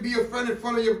that couldn't be a friend in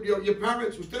front of your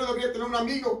parents. Usted no debería tener un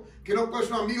amigo que no puede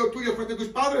ser un amigo tuyo frente a tus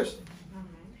padres.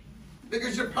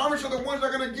 Because your parents are the ones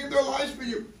that are going to give their lives for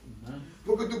you.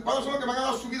 Porque tus padres son los que van a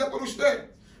dar su vida por usted.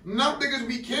 Not because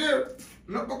we care.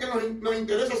 No porque nos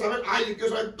interesa saber, ay, yo quiero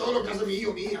saber todo lo que hace mi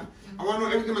hijo, mi hija. I want to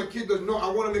know everything my kid does. No, I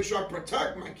want to make sure I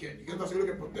protect my kid. Yo quiero estar seguro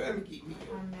que protege mi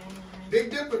hijo. Big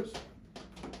difference.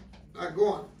 Go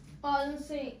on. Let's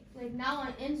say, like now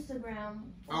on Instagram,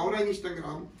 Ahora en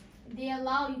Instagram, they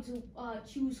allow you to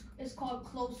choose, it's called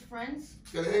close friends,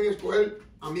 te dejen escoger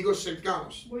amigos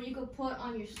cercanos. where you could put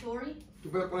on your story. Tú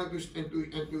puedes poner en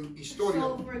tu historia.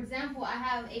 So, for example, I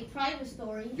have a private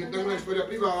story, Yo and tengo una historia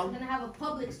then privada I have a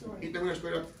public y story. tengo una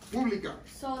historia pública.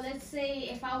 So let's say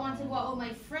if I want to go out with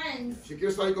my friends, Si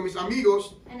quiero estar ahí con mis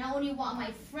amigos, and I only want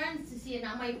my friends to see it,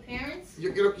 not my parents,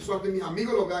 yo quiero que solamente mis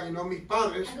amigos lo vean y no mis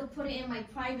padres. I could put it in my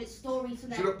private story so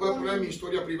that Yo lo puedo poner en mi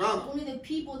historia privada. only the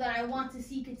people that I want to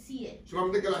see could see it.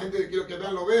 Solamente que la gente que quiero que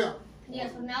vean lo vea. Yeah,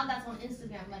 so now that's on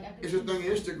Instagram. Like I could Eso está en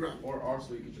Instagram. Or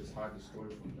also you could just hide the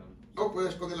story from them. O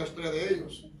puedes esconder la historia de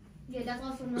ellos. Yeah, that's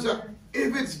also O sea, another.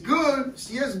 if it's good,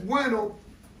 si es bueno,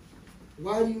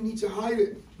 why do you need to hide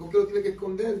it? ¿Por qué lo tienes que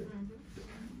esconder?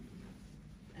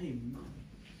 Amen.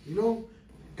 You know,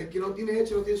 el que no tiene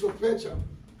hecho no tiene sospecha.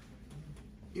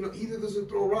 You know, he that doesn't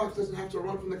throw rocks doesn't have to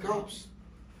run from the cops.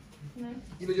 No.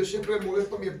 You know, yo siempre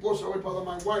molesto a mi esposa, o el padre,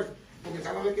 my wife, porque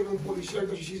cada vez que ve un policía,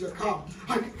 she sees a cop.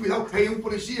 Ay, cuidado, hay un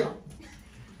policía.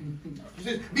 She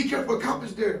says, be careful, a cop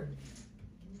is there.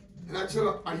 And I tell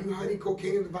her, are you hiding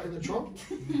cocaine in the trunk?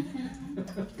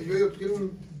 Y yo digo, ¿tú tienes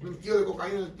un kilo de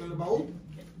cocaína en el baúl?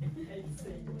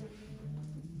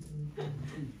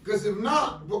 Because if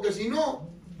not, porque si no,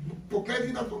 ¿por qué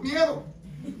tienes tanto miedo?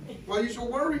 Why are you so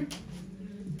worried?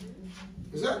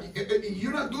 Is that, if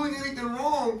you're not doing anything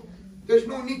wrong, there's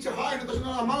no need to hide. Entonces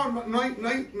nada malo, no hay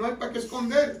para qué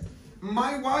esconder.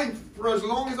 My wife, for as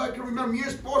long as I can remember, mi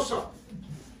esposa,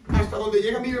 hasta donde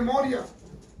llega mi memoria,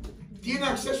 tiene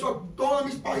acceso a todas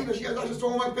mis páginas. She has access to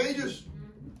all my pages.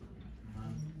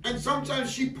 And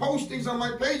sometimes she posts things on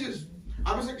my pages.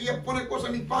 A veces que ella pone cosas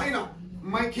en mi página.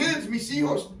 My kids, mis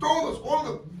hijos, todos, all of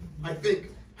them, I think,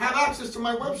 have access to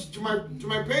my website, to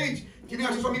my page. Tienen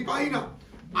acceso a mi página.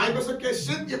 Hay veces que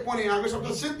Cynthia pone, hay veces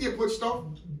que Cynthia put stuff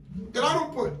that I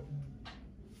don't put.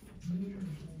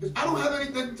 Because I don't have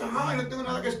anything to hide, no tengo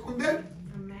nada que esconder.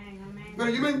 Pero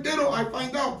yo me entero, I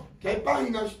find out que hay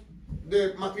páginas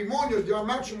de matrimonios, de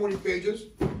matrimony pages,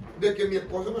 de que mi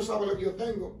esposa no sabe lo que yo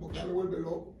tengo, porque ya me vuelve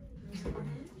loco.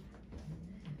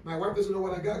 My wife doesn't know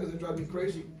what I got because it drives me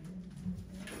crazy.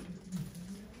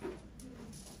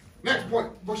 Next point,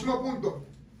 próximo punto.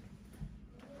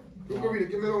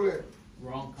 ¿Quién me lo lee?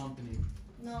 Wrong company.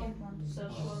 No.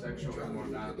 Sexual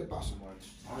 ¿Qué te pasa?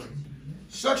 immorality.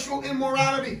 Sexual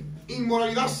immorality.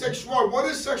 Inmoralidad sexual. What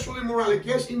is sexual immorality?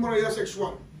 ¿Qué es inmoralidad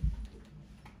sexual?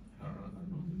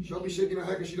 She'll be shaking her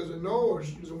head because she doesn't know, or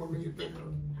she doesn't want me to pick her.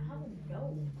 I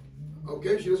don't know.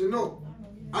 Okay, she doesn't know.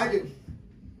 Alguien.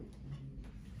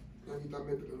 Aquí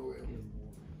también, pero no veo.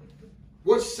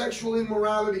 What's sexual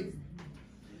immorality?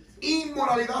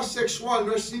 Inmoralidad sexual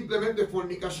no es simplemente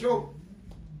fornicación.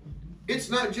 It's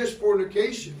not just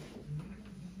fornication.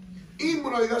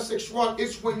 Inmoralidad sexual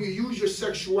is when you use your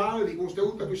sexuality. Cuando usted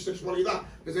usa tu sexualidad.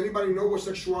 Does anybody know what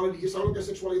sexuality is? ¿Sabe lo que es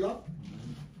sexualidad?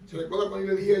 ¿Se recuerda cuando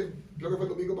yo le dije, creo que fue el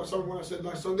domingo pasado, when I said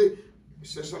last Sunday,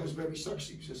 César is very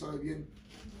sexy. César es bien.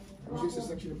 ¿Cómo se dice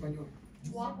sexy en español?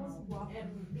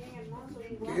 Bien hermoso,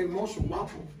 bien Que es hermoso,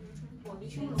 guapo,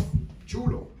 chulo.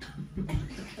 chulo.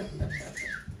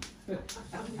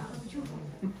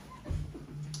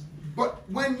 But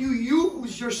when you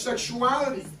use your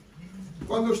sexuality,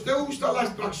 cuando usted usa la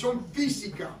atracción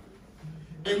física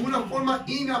en una forma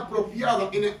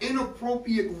inapropiada, in an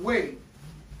inappropriate way,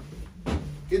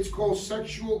 it's called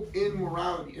sexual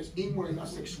immorality. Es inmoralidad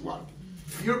sexual.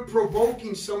 You're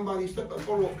provoking somebody, usted está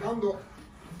provocando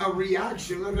a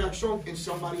reaction, una reacción en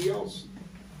somebody else,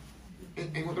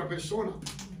 en otra persona.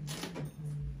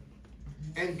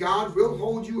 And God will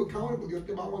hold you accountable. Dios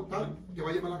te va a aguantar, te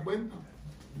va a llevar la cuenta.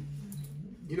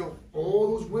 You know,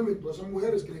 all those women, todas esas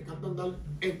mujeres que le encantan dar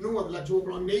desnudas, la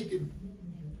children naked.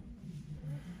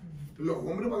 Los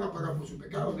hombres van a pagar por sus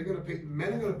pecados. They're gonna pay.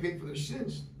 Men are gonna pay for their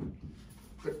sins.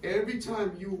 But every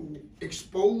time you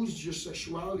expose your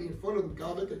sexuality in front of them,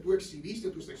 cada vez que tú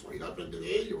exhibiste tu sexualidad frente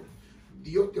de ellos,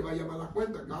 Dios te va a llamar la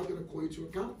cuenta. God's gonna call you to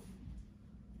account.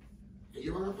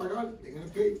 Ellos van a pagar. They're gonna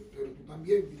pay. Pero tú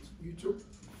también. You too.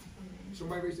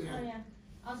 Somebody raise their hand. Oh, yeah.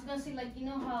 I was gonna say, like, you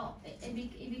know how it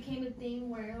became a thing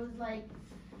where it was like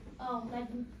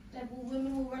when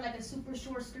women who wear like a super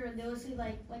short skirt, they would say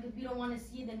like if you don't want to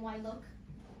see it, then why look?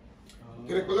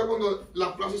 Que recuerda cuando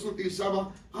la frase se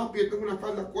utilizaba, pero yo tengo una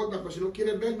falda corta, pero si no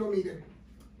quieres ver, no mire.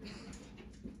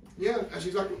 Yeah, eso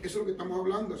es lo que estamos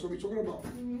hablando, eso es lo que estamos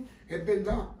hablando. Es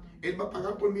verdad, él va a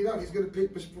pagar por mirar, he's going to pay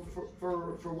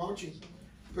for watching.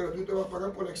 Pero tú te vas a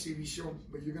pagar por la exhibición,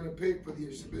 but you're going to pay for the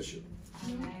exhibition.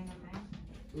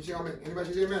 You say amen.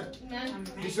 Anybody say amen? Amen.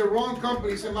 Dice wrong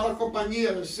company, dice mala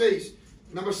compañía, el 6.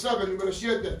 Number 7, número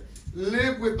 7.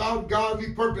 Live without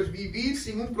godly purpose. Vivir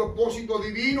sin un propósito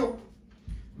divino.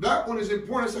 That one is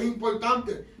important, eso es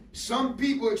importante. Some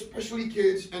people, especially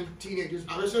kids and teenagers,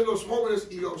 a veces los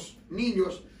jóvenes y los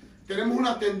niños, tenemos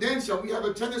una tendencia, we have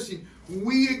a tendency,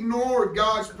 we ignore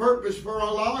God's purpose for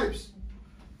our lives.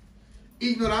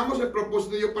 Ignoramos el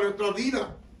propósito de Dios para nuestra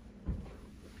vida.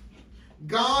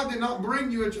 God did not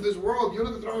bring you into this world. Dios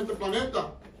no te trajo a este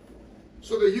planeta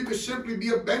so that you could simply be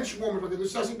a bench warmer, para que tú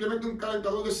seas simplemente un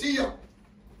calentador de silla.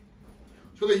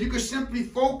 So that you could simply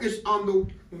focus on the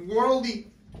worldly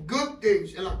good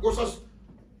things, en las cosas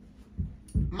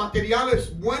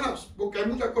materiales buenas, porque hay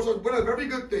muchas cosas buenas, very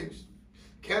good things.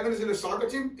 Kevin is in the soccer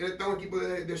team, él está en un equipo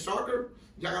de soccer,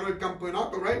 ya ganó el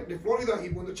campeonato, right, de Florida, he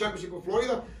won the championship of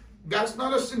Florida. That's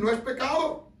not a sin, no es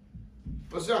pecado.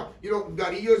 O sea, you know,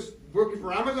 Darío's working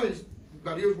for Amazon,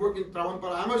 Darío's trabajando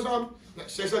para Amazon,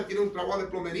 César tiene un trabajo de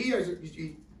plomería, he's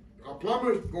a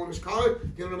plumber, going to college,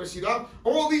 tiene una universidad.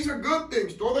 All these are good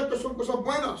things, todas estas son cosas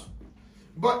buenas.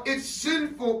 But it's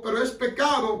sinful, pero es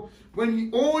pecado,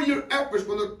 when all your efforts,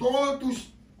 cuando todos tus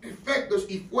efectos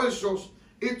y esfuerzos,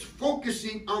 it's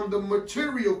focusing on the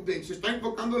material things, se está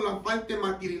enfocando en la parte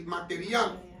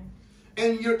material.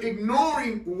 And you're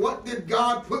ignoring what did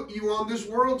God put you on this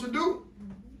world to do.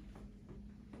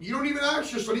 You don't even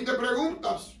ask yourself, ni te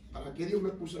preguntas, ¿para qué Dios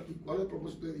me puso aquí? ¿Cuál es el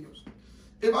propósito de Dios?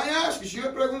 If I ask you, si yo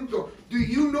le pregunto, do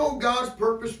you know God's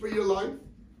purpose for your life?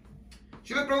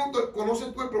 Si le pregunto,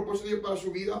 ¿conoces tú el propósito de Dios para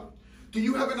su vida? Do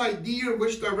you have an idea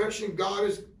which direction God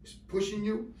is pushing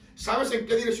you? ¿Sabes en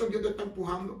qué dirección Dios te está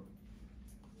empujando?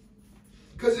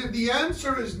 Because if the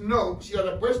answer is no, si la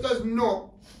respuesta es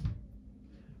no,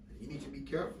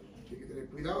 careful. Tiene que tener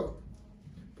cuidado.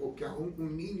 Porque aún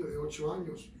un niño de 8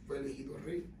 años fue elegido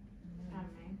rey.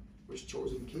 Amén. Was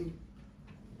chosen king.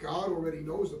 God already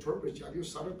knows the purpose. Ya Dios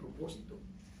sabe el propósito.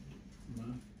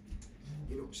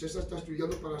 You know, César está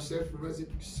estudiando para ser forensic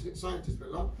scientist,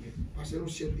 ¿verdad? Para ser un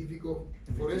científico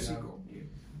forensico.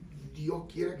 Dios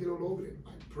quiere que lo logre.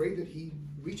 I pray that he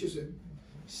reaches it.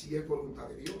 Si es voluntad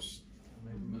de Dios.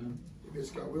 If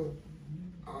it's God will.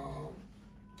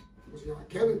 ¿Cómo se llama?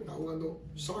 Kevin está jugando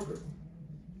soccer.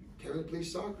 Kevin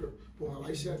plays soccer.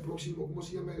 Ojalá y sea el próximo, ¿cómo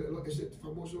se llama ese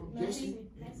famoso Jesse?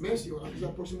 Messi. Ojalá que sea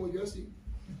el próximo Jesse.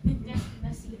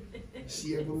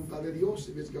 Si es voluntad de Dios,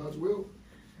 if it's God's will.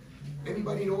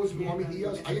 Anybody knows Luami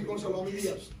Díaz? ¿Alguien conoce a Luami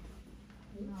Díaz?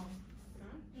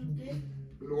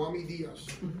 Luami Díaz.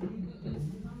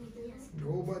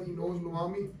 Nobody knows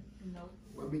Luami? No.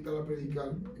 Voy a invitar a predicar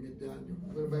en este año.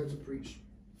 I'm going to invite him to preach.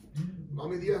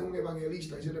 Luami Díaz es un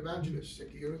evangelista. He's an evangelist. Se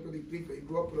crió en Puerto. He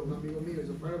grew up with un amigo mío. He's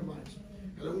a friend of mine.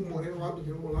 Él es un moreno alto,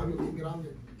 tiene un labio bien grande.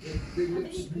 Big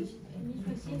lips.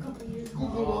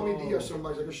 Google Luami Díaz,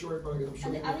 somebody. I can show everybody. I'm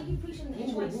sure. I think he preached in the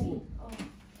HYC.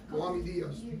 Luami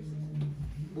Díaz.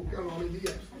 Busca a Luami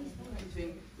Díaz.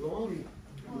 Luami.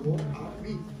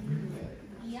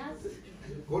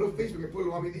 Go to Facebook and put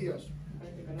Luami Díaz.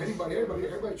 Everybody,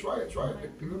 try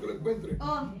it. Primero que lo encuentre.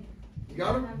 You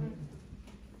got him?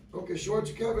 Okay, show it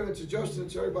to Kevin and to Justin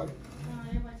and to everybody.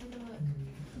 Everybody take a look.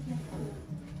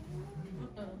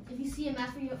 If you see him,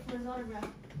 ask for his autograph.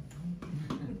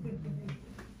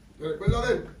 ¿Te recuerdas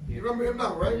de él? You remember him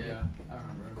now, right? Yeah, I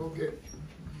remember. Okay.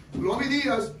 Luami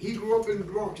Díaz, he grew up in the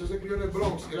Bronx. Él se crió en el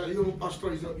Bronx. Era hijo de un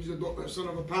pastor. He's a son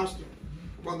of a pastor.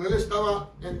 Cuando él estaba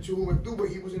en su juventud, but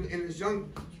he was in his young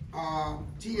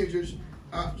teenagers,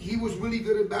 he was really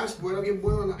good at basketball. Era bien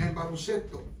bueno en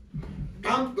baloncesto.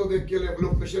 Tanto de que le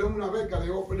ofrecieron una beca, they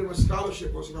offered him a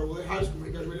scholarship, o se graduó de high school, he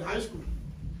graduated high school,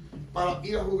 para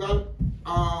ir a jugar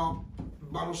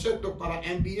baloncesto para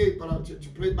NBA, to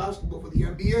play basketball for the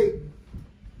NBA.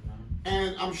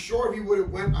 And I'm sure if he would have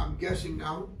went, I'm guessing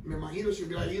now, me imagino si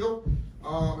hubiera ido,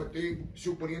 me estoy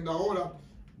suponiendo ahora,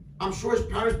 I'm sure his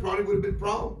parents probably would have been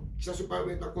proud. Quizás su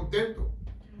padre está contento.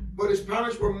 But his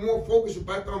parents were more focused, su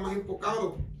padre estaba más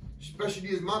enfocado, especially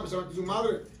his mom, especialmente su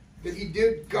madre, that he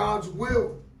did God's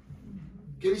will.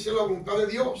 Que él hizo la voluntad de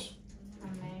Dios.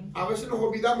 Amén. A veces nos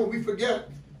olvidamos, we forget,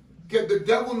 que the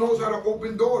devil knows how to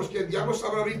open doors, que el diablo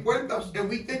sabe abrir puertas. And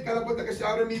we think cada puerta que se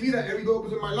abre en mi vida, every door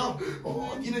opens in my life.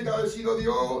 Oh, tiene que haber sido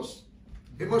Dios.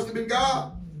 It must have been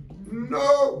God.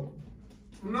 No.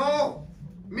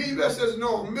 Mil veces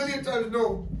no. A million times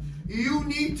no. You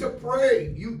need to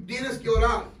pray. You tienes que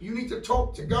orar. You need to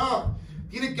talk to God.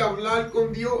 Tienes que hablar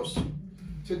con Dios.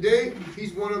 Today,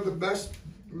 he's one of the best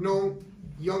known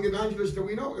young evangelists that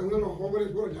we know. Es uno de los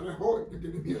jóvenes, bueno, ya no es joven, que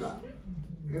tiene mi edad.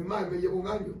 Es más, me lleva un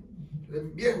año. Es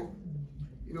viejo.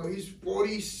 You know, he's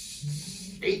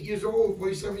 48 years old,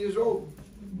 47 years old.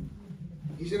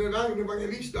 He's an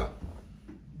evangelista.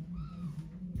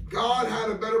 God had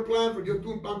a better plan for Dios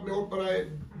tuvo un plan mejor para él.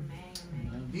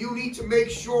 You need to make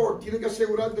sure, tienes que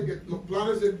asegurarte que los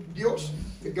planes de Dios,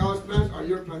 que God's plans are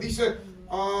your plans. Dice,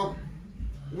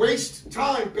 waste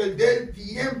time, perder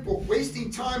tiempo.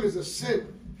 Wasting time is a sin.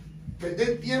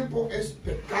 Perder tiempo es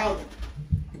pecado.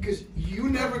 Because you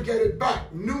never get it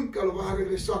back. Nunca lo vas a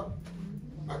regresar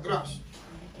atrás.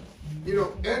 You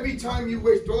know, every time you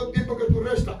waste, todo el tiempo que tú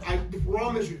restas, I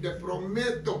promise you, te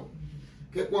prometo,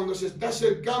 que cuando se está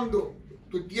acercando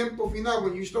tu tiempo final,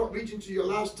 when you start reaching to your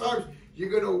last times, you're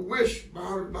going to wish,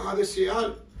 vas a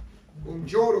desear, con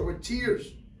lloro, with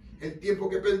tears, el tiempo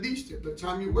que perdiste, the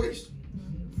time you waste.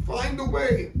 Find a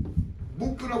way,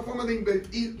 busca una forma de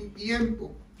invertir tu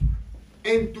tiempo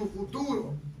en tu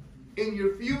futuro, in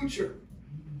your future.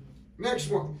 Next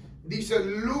one. Dice,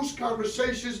 loose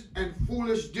conversations and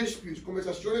foolish disputes.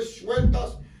 Conversaciones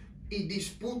sueltas y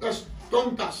disputas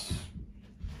tontas.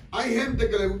 Hay gente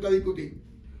que le gusta discutir.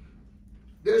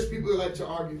 There's people that like to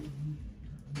argue.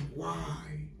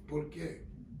 Why? ¿Por qué?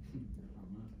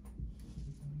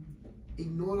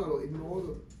 Ignóralo.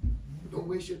 Don't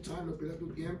waste your time, no pierdas tu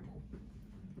tiempo.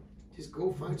 Just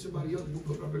go find somebody else,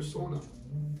 busca otra persona.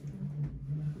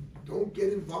 Don't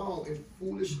get involved in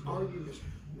foolish arguments.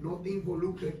 No te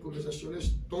involucres en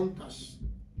conversaciones tontas.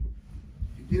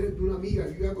 Si tienes una amiga,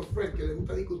 you have a friend que le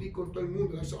gusta discutir con todo el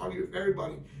mundo, likes to argue with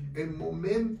everybody. El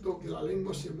momento que la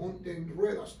lengua se monte en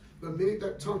ruedas, the minute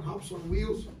that tongue hops on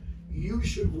wheels, you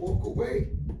should walk away.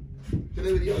 Te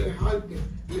debería dejarte.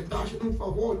 Le estás haciendo un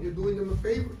favor, you're doing them a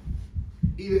favor.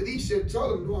 Y le dice,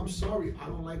 tell them, no, I'm sorry, I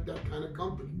don't like that kind of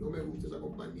company. No me gusta esa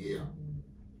compañía.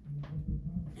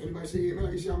 Anybody say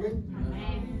amen? Dice amén.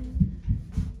 Amén.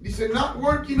 Dice, not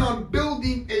working on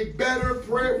building a better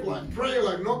prayer life,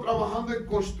 no trabajando en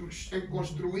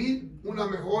construir una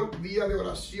mejor vida de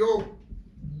oración.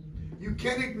 You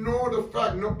can't ignore the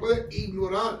fact, no puedes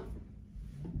ignorar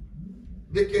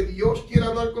de que Dios quiere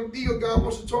hablar contigo. God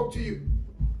wants to talk to you.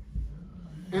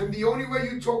 And the only way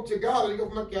you talk to God, la única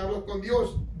forma que hablas con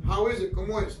Dios, how is it?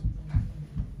 ¿Cómo es?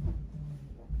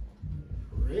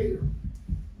 Prayer.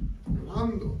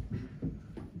 Hablando.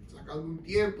 Sacando un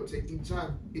tiempo, taking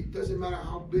time. It doesn't matter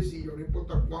how busy you are, no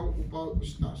importa cuán ocupado tú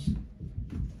estás.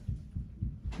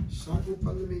 Saca un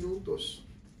par de minutos.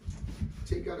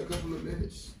 Take out a couple of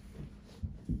minutes.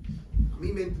 A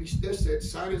mí me entristece, it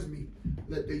saddens me,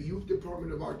 that the youth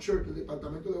department of our church, el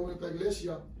departamento de nuestra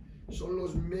iglesia, son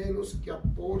los menos que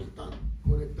aportan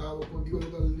conectado con Dios,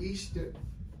 the least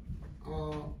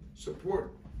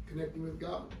support connecting with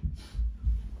God.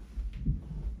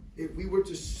 If we were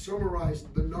to summarize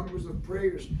the numbers of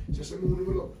prayers, si hacemos un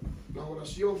número, la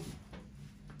oración,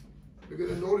 we're going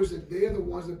to notice that they're the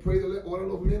ones that pray the oran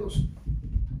los menos.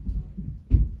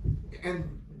 And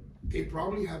they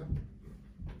probably have,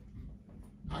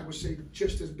 I would say,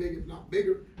 just as big, if not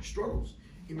bigger, struggles.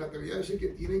 Y me atrevería a decir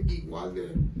que tienen igual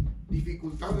de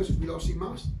dificultades, cuidados y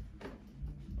más.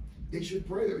 They should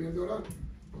pray, deberían de orar.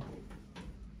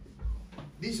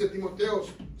 Dice Timoteo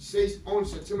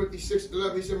 6:11, Timothy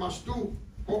 6:11, dice, mas tú,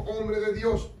 oh hombre de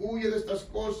Dios, huye de estas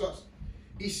cosas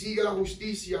y sigue la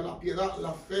justicia, la piedad,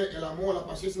 la fe, el amor, la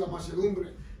paciencia, la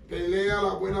mansedumbre. Pelea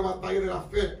la buena batalla de la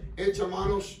fe, echa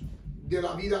manos de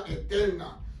la vida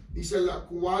eterna. Dice, la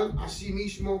cual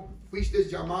asimismo fuiste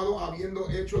llamado habiendo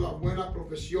hecho la buena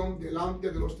profesión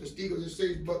delante de los testigos. It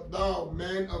says, but thou,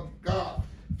 man of God,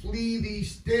 flee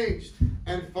these things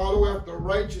and follow after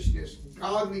righteousness,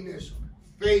 godliness,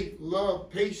 faith, love,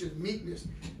 patience, meekness.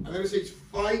 And then it says,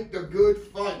 fight the good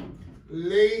fight.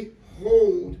 Lay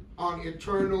hold on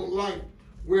eternal life,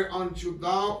 whereunto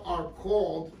thou art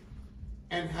called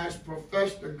and hast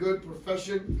professed a good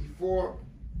profession before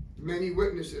many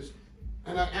witnesses.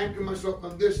 And I anchor myself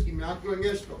on this, y me anclo en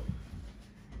esto.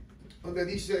 Donde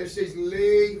dice, it says,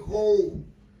 lay hold.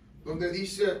 Donde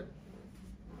dice,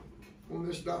 ¿dónde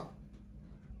está?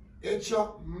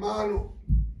 Echa mano.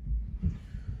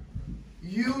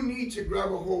 You need to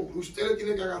grab a hold. Usted le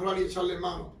tiene que agarrar y echarle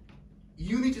mano.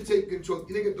 You need to take control.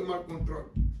 Tiene que tomar control.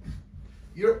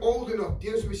 You're old enough.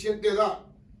 Tienes suficiente edad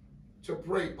to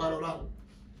pray, para orar.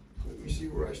 Let me see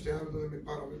where I stand. Donde me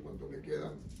paro, a ver cuánto me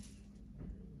queda.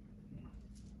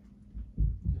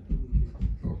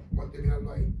 No, voy a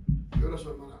terminarlo ahí. ¿Qué horas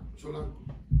son, hermana? Son las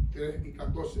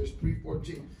 3:14. It's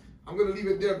 3:14. I'm going to leave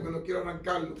it there porque no quiero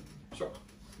arrancarlo. So,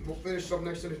 we'll finish up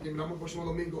next Sunday. Terminamos el próximo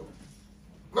domingo.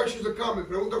 Questions or comments?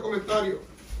 Pregunta o comentario.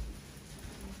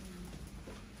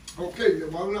 Okay, le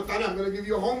voy a dar una tarea. I'm going to give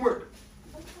you a homework.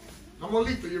 Estamos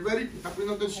listos. You ready? ¿Estás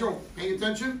poniendo atención? Paying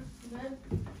attention?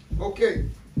 Okay.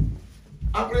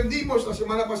 Aprendimos la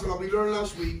semana pasada, we learned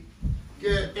last week,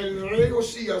 que el rey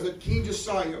Josías, the King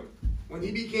Josiah, when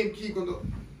he became king, cuando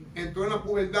entró en la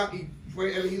pubertad y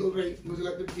fue elegido rey, he was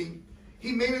elected king,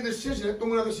 he made a decision, él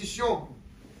tomó una decisión.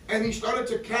 And he started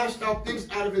to cast out things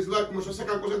out of his life, comenzó a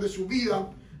sacar cosas de su vida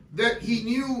that he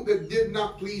knew that did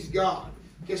not please God,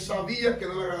 que sabía que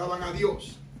no le agradaban a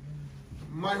Dios.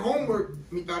 My homework,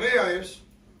 mi tarea es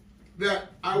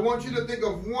that I want you to think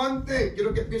of one thing,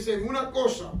 quiero que piensen en una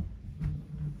cosa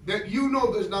that you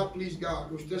know does not please God,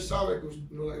 que usted sabe que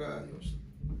no le agrada a Dios.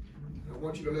 I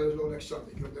want you to let us know next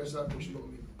Sunday, que ustedes saben el próximo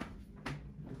domingo.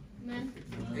 Amen.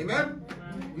 Amen.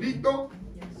 ¿Listo?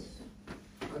 Yes.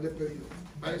 Han despedido.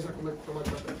 Váyanse a comer, tomar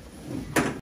café.